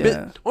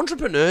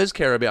 Entrepreneurs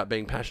care about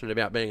being passionate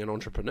about being an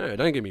entrepreneur.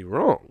 Don't get me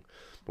wrong.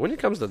 But when it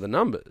comes to the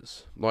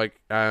numbers, like,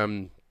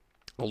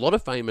 a lot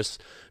of famous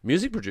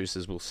music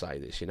producers will say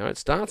this, it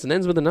starts and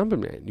ends with a number,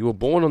 man. You were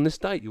born on this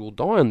date, you will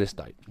die on this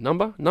date.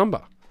 Number.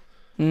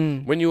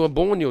 When you were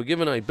born, you were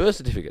given a birth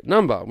certificate.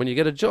 Number. When you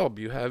get a job,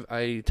 you have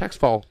a tax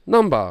file.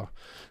 Number.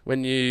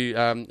 When you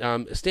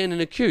stand in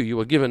a queue, you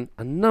were given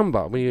a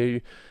number. When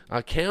you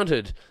are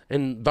counted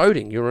in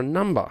voting, you're a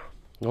number.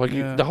 Like,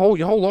 your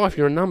whole life,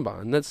 you're a number.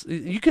 And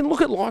you can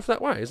look at life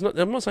that way.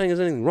 I'm not saying there's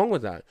anything wrong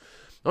with that.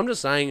 I'm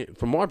just saying,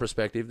 from my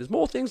perspective, there's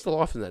more things to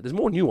life than that. There's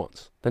more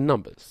nuance than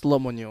numbers. It's a lot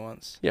more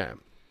nuance. Yeah.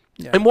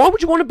 Yeah. And why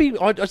would you want to be?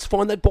 I just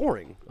find that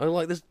boring. I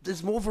like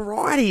there's more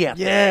variety out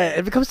there. Yeah,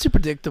 it becomes too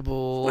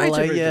predictable. Way too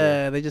predictable.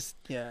 Yeah, they just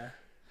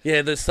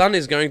Yeah, the sun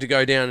is going to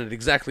go down at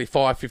exactly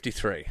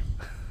 5:53.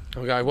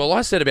 Okay, well,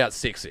 I said about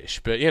 6-ish,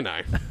 but, you know,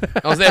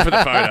 I was there for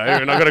the photo,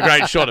 and I got a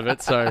great shot of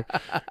it, so,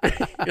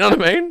 you know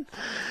what I mean?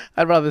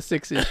 I'd rather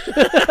 6-ish.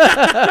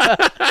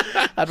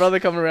 I'd rather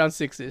come around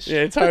 6-ish.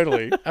 Yeah,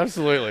 totally.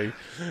 Absolutely.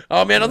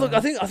 Oh, man, look, I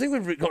think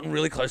we've gotten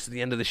really close to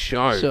the end of the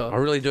show. Sure. I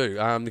really do,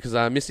 because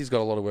Misty's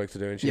got a lot of work to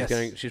do, and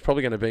she's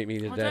probably going to beat me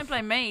to death. Don't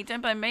blame me.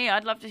 Don't blame me.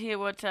 I'd love to hear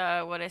what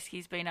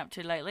Esky's been up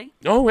to lately.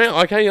 Oh,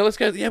 well, okay, yeah, let's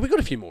go. Yeah, we've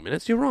got a few more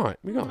minutes. You're right.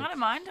 I don't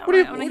mind. What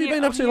have you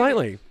been up to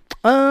lately?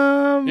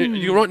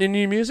 You writing any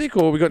new music,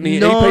 or we got any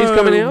no, EPs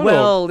coming out?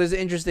 Well, there's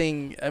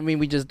interesting. I mean,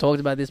 we just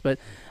talked about this, but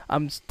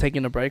I'm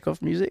taking a break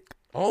off music.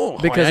 Oh,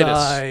 because hiatus.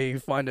 I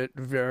find it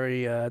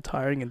very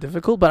tiring and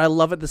difficult, but I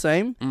love it the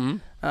same.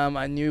 Mm-hmm.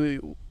 I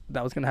knew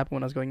that was going to happen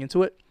when I was going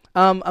into it.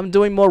 I'm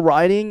doing more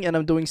writing, and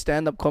I'm doing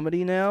stand-up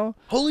comedy now.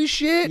 Holy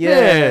shit,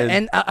 yeah. man.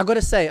 And I got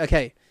to say,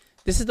 okay,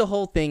 this is the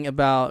whole thing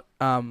about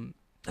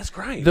that's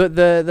great.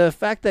 The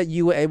fact that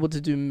you were able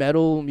to do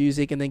metal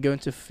music and then go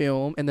into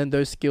film, and then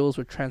those skills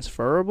were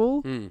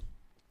transferable.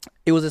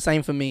 It was the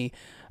same for me.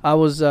 I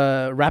was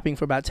rapping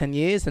for about 10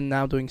 years and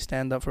now doing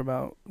stand-up for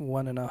about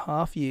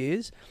 1.5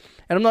 years.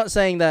 And I'm not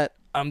saying that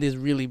I'm this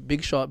really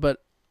big shot,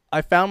 but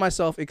I found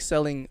myself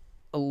excelling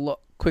a lot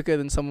quicker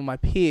than some of my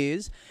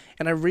peers.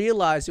 And I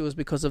realized it was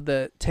because of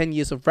the 10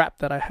 years of rap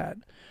that I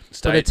had.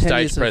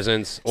 Stage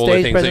presence, all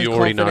the things that you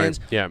already know.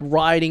 Yeah.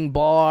 Writing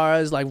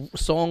bars, like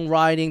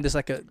songwriting. There's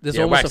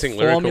almost a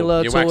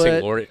formula You're to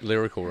it. waxing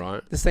lyrical,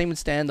 right? The same with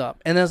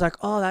stand-up. And I was like,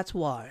 oh, that's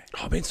why.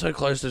 I've been so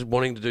close to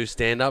wanting to do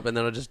stand-up, and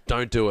then I just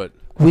don't do it.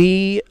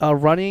 We are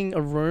running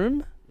a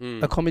room,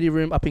 a comedy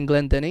room up in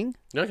Glendenning.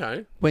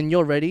 Okay. When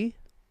you're ready,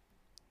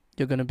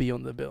 you're going to be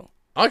on the bill.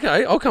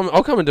 Okay, I'll come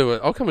and do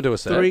it. I'll come and do a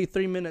set.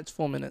 3 minutes,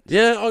 4 minutes.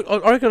 Yeah,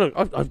 I reckon.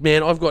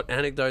 Man, I've got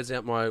anecdotes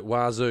out my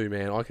wazoo,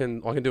 man. I can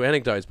do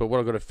anecdotes, but what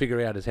I've got to figure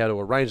out is how to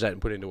arrange that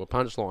and put it into a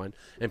punchline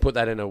and put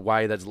that in a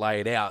way that's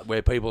laid out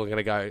where people are going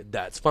to go,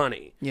 "That's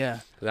funny." Yeah.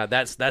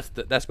 That's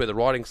where the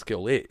writing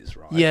skill is,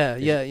 right? Yeah.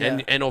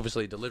 And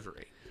obviously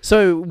delivery.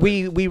 So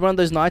we run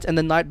those nights, and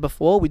the night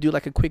before we do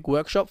like a quick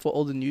workshop for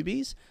all the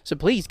newbies. So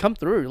please come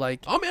through.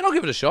 Like, oh man, I'll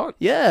give it a shot.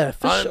 Yeah,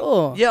 for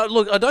sure. Yeah,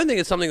 look, I don't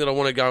think it's something that I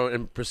want to go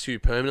and pursue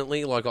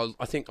permanently. Like,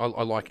 I think I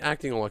like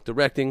acting, I like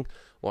directing,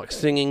 I like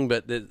singing,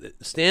 but the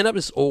stand-up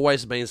has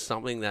always been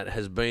something that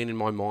has been in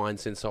my mind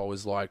since I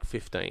was like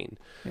 15.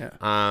 Yeah.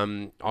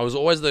 I was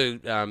always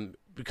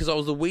because I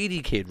was the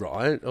weedy kid,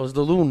 right? I was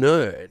the little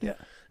nerd. Yeah.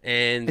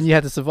 And you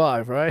had to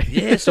survive, right?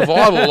 Yeah,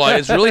 survival. Like,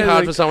 it's really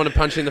hard for someone to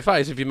punch you in the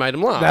face if you made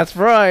them laugh. That's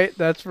right.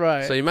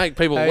 So you make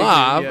people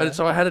laugh, and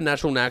so I had a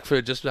natural knack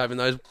for just having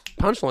those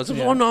punchlines. It's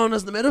all known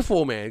as the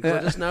metaphor, man, because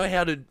I just know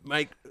how to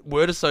make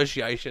word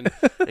association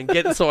and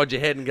get inside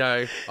your head and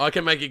go, I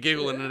can make you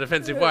giggle in an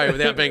offensive way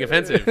without being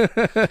offensive.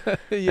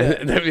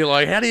 And they'd be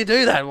like, how do you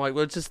do that? I'm like,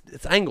 well,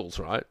 it's angles,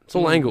 right? It's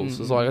all angles.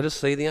 It's like, I just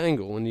see the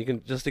angle, and you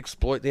can just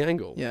exploit the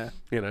angle. Yeah.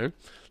 You know?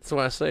 That's the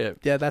way I see it.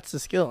 Yeah, that's the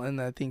skill, and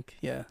I think,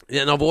 Yeah,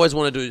 and I've always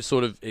wanted to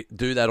sort of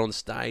do that on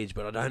stage,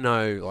 but I don't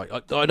know. Like,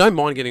 I don't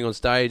mind getting on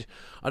stage.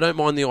 I don't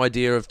mind the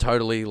idea of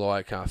totally,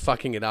 like,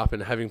 fucking it up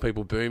and having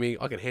people boo me.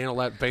 I can handle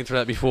that. Been through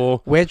that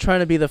before. We're trying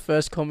to be the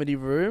first comedy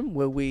room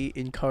where we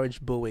encourage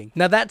booing.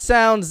 Now, that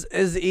sounds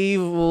as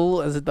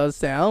evil as it does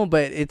sound,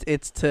 but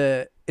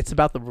it's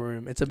about the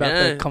room. It's about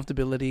the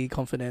comfortability,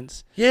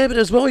 confidence. Yeah, but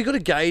as well, you got to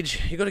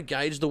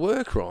gauge the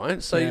work,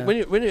 right? So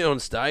when you're on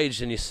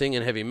stage and you're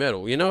singing heavy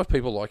metal, you know if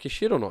people like your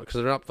shit or not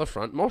because they're up the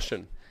front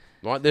moshing,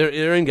 right?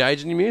 They're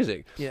engaged in your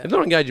music. Yeah. If they're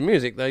not engaged in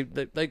music,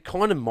 they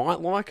kind of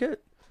might like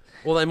it,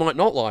 or they might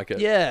not like it.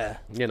 Yeah,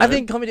 you know? I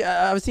think comedy.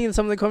 I've seen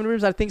some of the comedy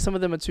rooms. I think some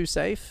of them are too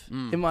safe,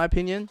 in my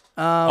opinion.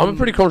 I'm a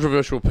pretty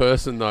controversial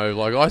person, though.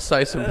 Like, I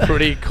say some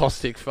pretty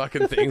caustic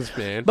fucking things,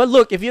 man. But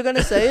look, if you're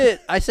gonna say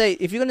it,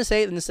 if you're gonna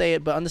say it, then say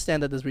it. But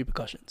understand that there's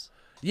repercussions.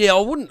 Yeah, I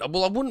wouldn't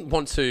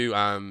want to.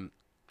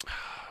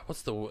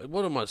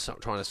 What am I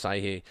trying to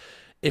say here?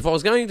 If I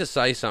was going to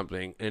say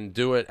something and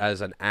do it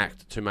as an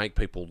act to make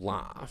people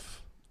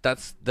laugh.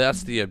 That's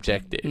the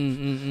objective.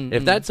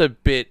 If that's a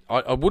bit,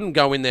 I wouldn't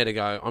go in there to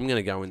go, I'm going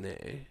to go in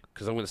there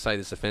because I'm going to say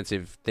this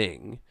offensive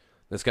thing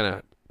that's going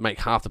to make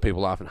half the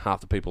people laugh and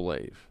half the people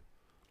leave.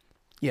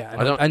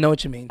 Yeah, I know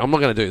what you mean. I'm not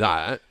going to do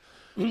that.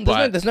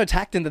 There's no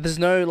tact in that. There's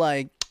no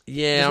like.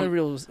 Yeah, there's no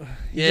real.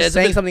 You're just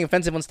saying something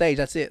offensive on stage.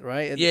 That's it,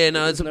 right?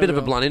 It's a bit of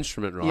a blunt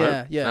instrument,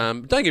 right? Yeah.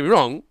 Don't get me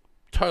wrong.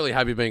 Totally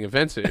happy being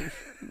offensive.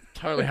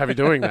 Totally happy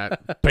doing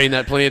that. Been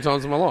that plenty of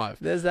times in my life.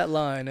 There's that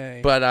line,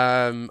 eh? But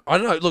I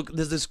don't know. Look,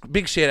 there's this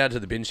big shout out to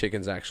the Bin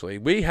Chickens. Actually,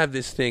 we have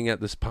this thing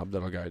at this pub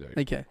that I go to.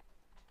 Okay.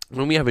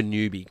 When we have a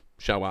newbie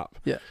show up,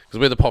 because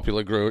we're the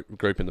popular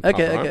group in the pub,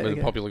 right? We're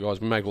the popular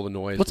guys. We make all the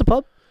noise. What's the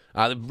pub?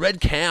 The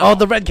Red Cow. Oh,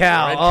 the Red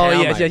Cow.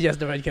 Yes,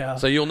 the Red Cow.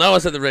 So you'll know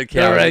us at the Red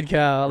Cow. The Red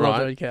Cow. I love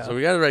the Red Cow. So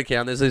we go to the Red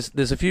Cow, and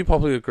there's a few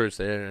popular groups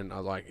there, and I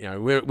like,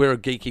 we're a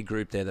geeky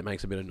group there that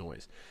makes a bit of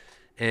noise.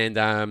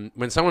 And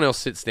when someone else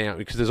sits down,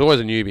 because there's always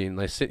a newbie,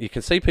 and you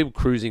can see people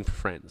cruising for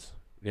friends.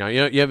 You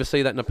ever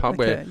see that in a pub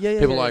where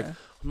people are like,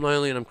 I'm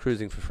lonely and I'm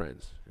cruising for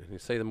friends. And you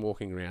see them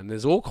walking around.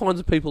 There's all kinds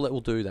of people that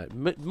will do that.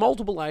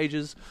 Multiple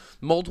ages,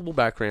 multiple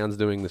backgrounds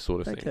doing this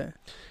sort of thing. Okay.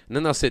 And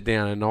then they'll sit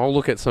down and I'll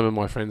look at some of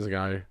my friends and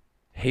go,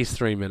 he's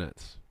 3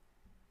 minutes.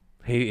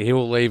 He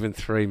will leave in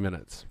 3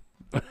 minutes.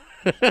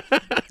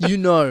 You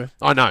know.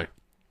 I know.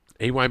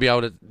 He won't be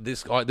able to.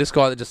 This guy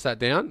that just sat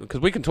down, because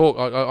we can talk.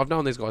 I've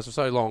known these guys for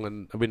so long,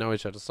 and we know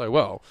each other so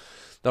well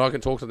that I can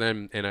talk to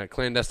them in a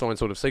clandestine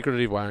sort of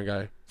secretive way and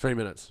go 3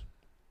 minutes.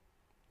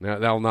 Now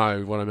they'll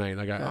know what I mean.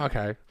 They go,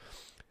 okay,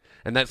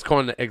 and that's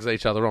kind of eggs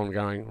each other on,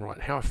 going,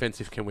 right, how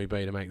offensive can we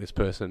be to make this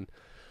person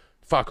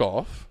fuck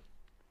off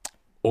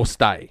or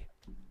stay?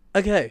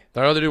 Okay.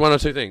 They either do one or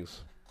two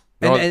things.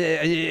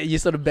 And you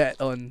sort of bet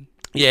on.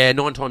 Yeah,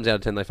 9 times out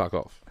of 10 they fuck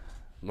off.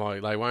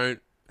 Like they won't,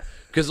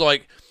 because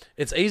like.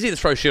 It's easy to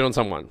throw shit on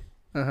someone.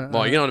 You know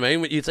what I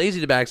mean? It's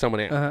easy to bag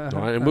someone out.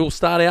 Right? And we'll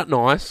start out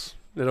nice.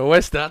 It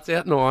always starts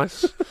out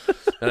nice.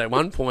 And at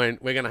one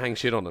point, we're going to hang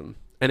shit on them.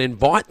 And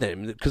invite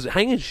them, because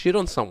hanging shit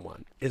on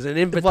someone is an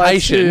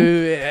invitation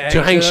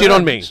to hang shit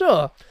on me.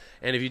 Sure.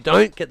 And if you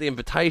don't get the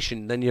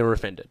invitation, then you're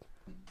offended.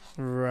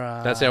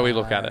 Right. That's how we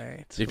look at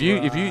it.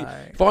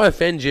 If I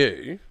offend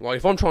you, like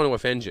if I'm trying to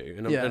offend you,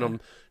 and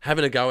I'm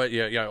having a go at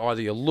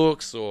either your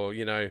looks or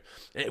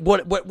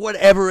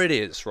whatever it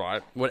is,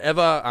 right?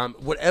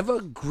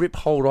 Whatever grip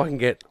hold I can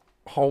get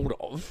hold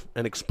of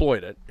and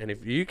exploit it, and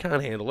if you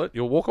can't handle it,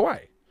 you'll walk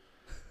away.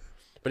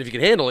 But if you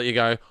can handle it, you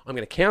go, I'm going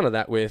to counter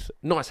that with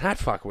nice hat,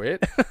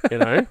 fuckwit. You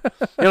know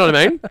what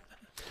I mean?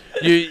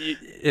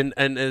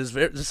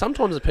 And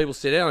sometimes as people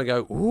sit down and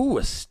go, ooh,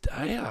 a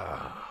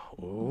stayer.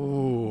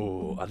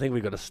 Ooh, I think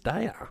we got a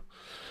stayer.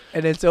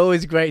 And it's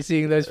always great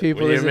seeing those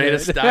people. When you meet a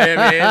stayer,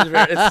 man,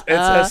 it's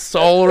a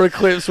solar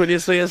eclipse when you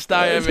see a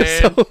stayer,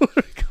 man.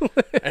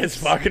 It's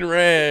fucking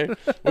rare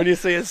when you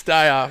see a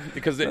stayer,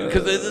 because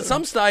there's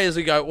some stayers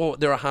who go, oh,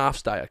 they're a half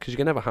stayer, because you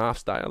can have a half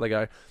stayer. They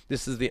go,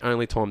 this is the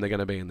only time they're going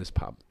to be in this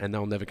pub, and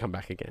they'll never come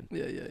back again.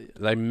 Yeah.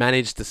 They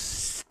manage to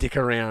stick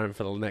around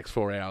for the next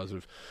 4 hours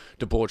of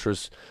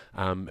debaucherous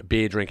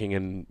beer drinking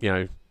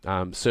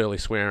and surly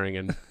swearing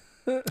and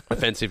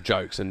offensive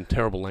jokes and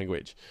terrible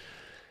language.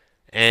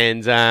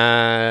 And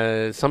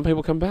some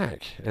people come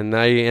back, and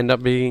they end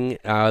up being.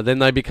 Then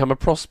they become a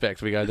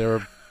prospect. We go, they're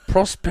a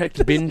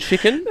prospect bin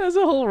chicken. There's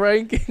a whole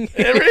ranking.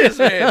 There is,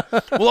 man.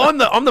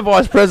 Well, I'm the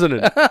vice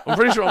president. I'm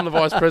pretty sure I'm the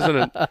vice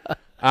president. And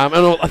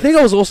I think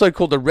I was also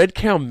called the Red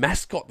Cow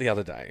mascot the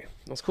other day.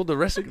 I was called the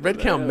Red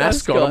Cow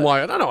mascot. I'm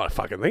like, I don't know what I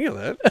fucking think of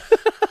that.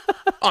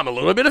 I'm a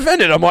little bit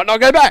offended. I might not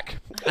go back.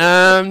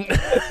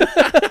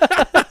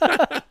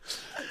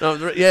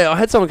 I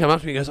had someone come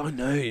up to me and goes, I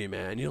know you,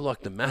 man. You're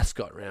like the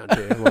mascot around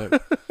here. I'm like,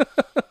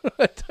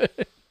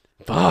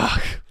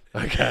 fuck.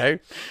 Okay.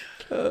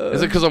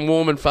 Is it because I'm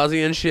warm and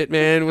fuzzy and shit,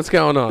 man? What's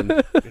going on?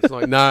 It's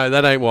like, no,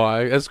 that ain't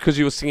why. It's because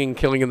you were singing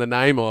Killing in the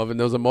Name of, and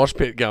there was a mosh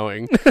pit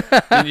going,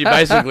 and you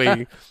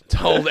basically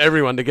told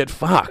everyone to get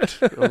fucked.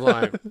 I was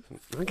like,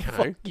 okay.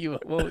 Fuck you, I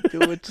won't do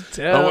what you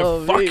tell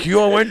me. Fuck you,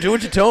 I won't do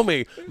what you tell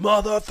me.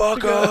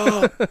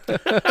 Motherfucker.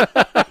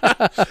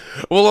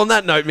 Well, on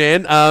that note,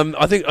 man,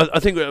 I think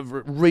we've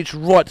reached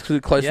right to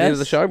close to the end of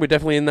the show. We're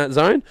definitely in that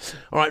zone.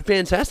 All right,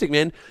 fantastic,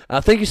 man.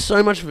 Thank you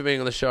so much for being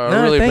on the show.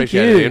 I really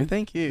appreciate it, man.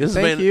 Thank you. This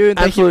has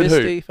been Thank you,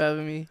 absolute Esky, for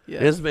having me.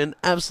 Yeah. It's been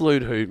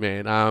absolute hoot,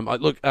 man.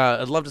 I'd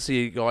love to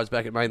see you guys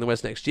back at Made in the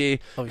West next year.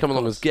 Come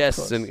along as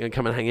guests and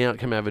come and hang out,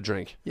 come have a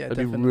drink. Yeah,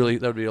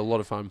 that'd be a lot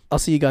of fun. I'll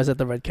see you guys at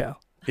the Red Cow.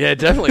 Yeah,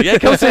 definitely. Yeah,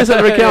 come see us at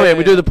the Red Cow. Yeah,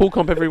 we do the pool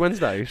comp every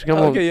Wednesday. You should come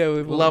along. Yeah,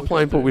 we love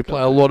playing pool. We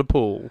play a lot of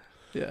pool.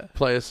 Yeah.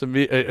 Play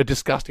a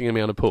disgusting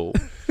amount of pool.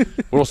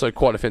 We're also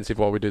quite offensive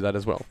while we do that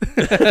as well.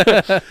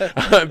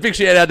 Big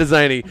shout out to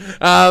Zany.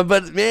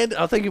 But man,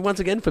 I thank you once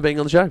again for being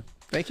on the show.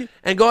 Thank you.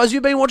 And guys,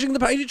 you've been watching the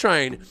Pagey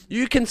Train.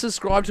 You can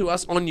subscribe to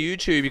us on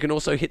YouTube. You can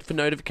also hit for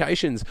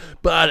notifications.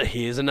 But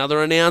here's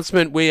another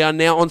announcement. We are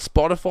now on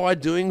Spotify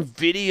doing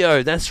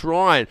video. That's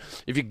right.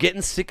 If you're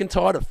getting sick and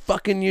tired of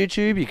fucking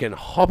YouTube, you can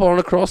hop on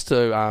across to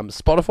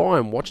Spotify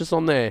and watch us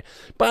on there.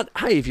 But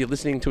hey, if you're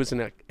listening to us in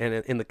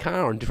the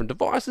car on different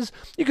devices,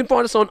 you can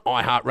find us on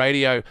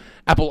iHeartRadio,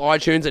 Apple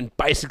iTunes, and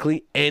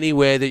basically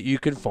anywhere that you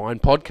can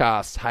find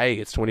podcasts. Hey,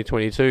 it's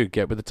 2022.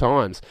 Get with the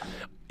times.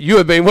 You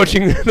have been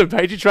watching the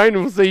Pagey Train,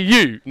 and we'll see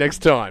you next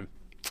time.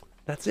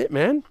 That's it,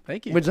 man.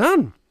 Thank you. We're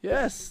done.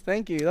 Yes,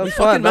 thank you. That was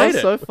fun. That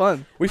was so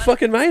fun. We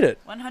fucking made it.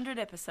 100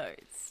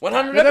 episodes.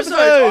 100 episodes.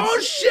 Oh,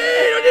 shit.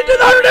 I didn't do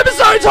the 100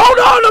 episodes. Hold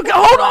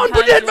on.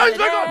 Put your headphones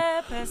back on.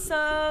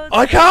 Episodes.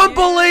 I can't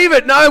believe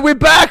it. No, we're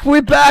back.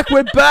 We're back.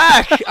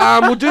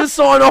 We'll do the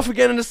sign off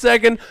again in a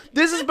second.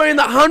 This has been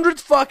the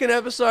 100th fucking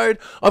episode.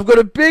 I've got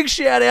a big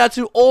shout out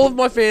to all of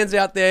my fans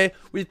out there.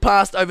 We've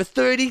passed over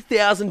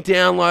 30,000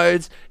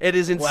 downloads. It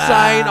is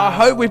insane. Wow. I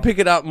hope we pick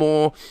it up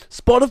more.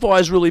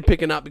 Spotify is really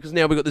picking up because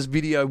now we've got this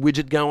video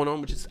widget going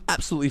on, which is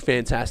absolutely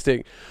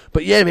fantastic.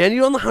 But yeah, man,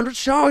 you're on the 100th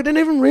show. I didn't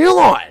even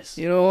realise.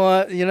 You know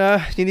what?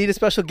 You need a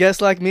special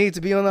guest like me to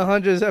be on the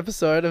 100th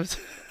episode of...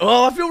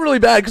 Oh, I feel really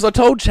bad because I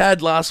told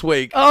Chad last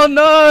week. Oh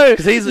no!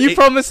 You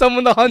promised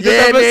someone the 100th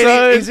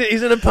episode. Man,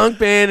 he's in a punk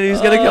band and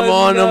he's going to come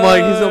on. No. I'm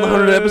like, he's on the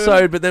 100th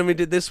episode. But then we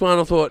did this one.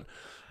 I thought,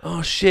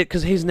 oh shit,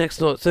 because he's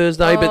next on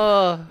Thursday.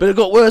 But it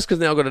got worse because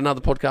now I've got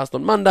another podcast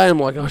on Monday. I'm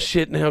like, oh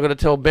shit, now I've got to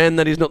tell Ben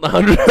that he's not the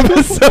 100th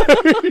episode.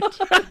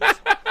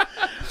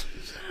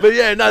 But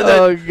yeah, no.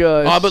 Oh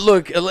gosh. But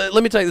look,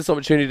 let me take this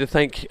opportunity to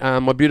thank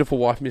my beautiful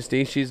wife,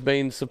 Misty. She's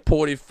been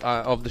supportive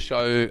of the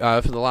show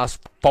for the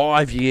last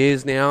 5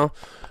 years now.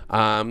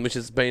 Which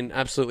has been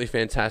absolutely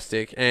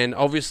fantastic. And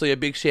obviously a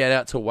big shout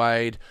out to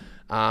Wade.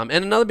 And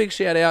another big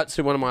shout out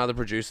to one of my other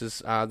producers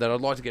that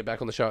I'd like to get back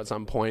on the show at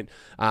some point,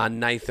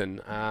 Nathan,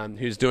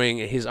 who's doing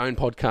his own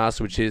podcast,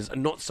 which is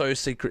Not So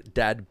Secret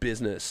Dad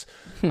Business.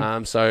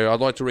 So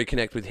I'd like to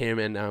reconnect with him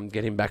and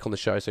get him back on the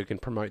show so he can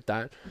promote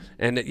that.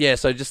 And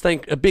so just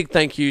a big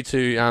thank you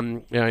to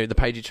the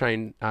Pagey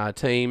Train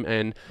team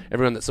and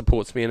everyone that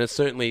supports me, and it's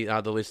certainly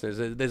the listeners.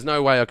 There's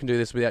no way I can do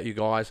this without you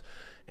guys.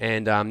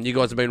 And you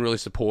guys have been really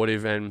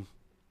supportive, and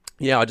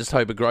yeah, I just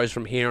hope it grows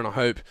from here, and I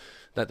hope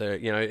that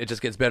it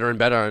just gets better and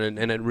better,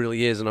 and it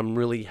really is, and I'm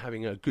really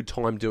having a good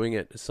time doing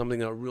it. It's something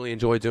that I really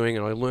enjoy doing,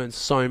 and I learn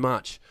so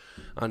much,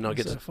 and I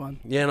get to fun.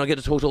 Yeah, and I get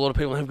to talk to a lot of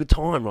people and have a good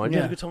time, right? Yeah.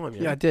 You had a good time,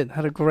 yeah, I did.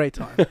 Had a great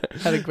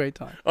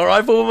time. All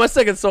right, for my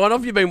second sign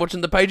off, you've been watching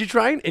the Pagey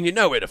Train, and you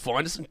know where to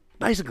find us. And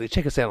basically,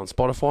 check us out on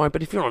Spotify.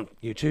 But if you're on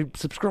YouTube,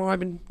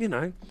 subscribe and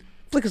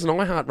flick us an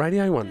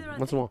iHeartRadio one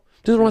once in a while.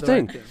 Do the right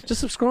thing. Just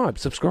subscribe.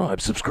 You've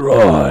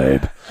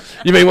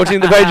been watching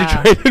the Pagey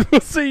Train, and we'll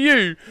see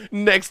you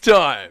next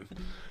time.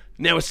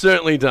 Now we're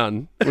certainly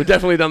done. We're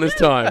definitely done this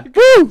time.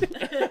 Woo!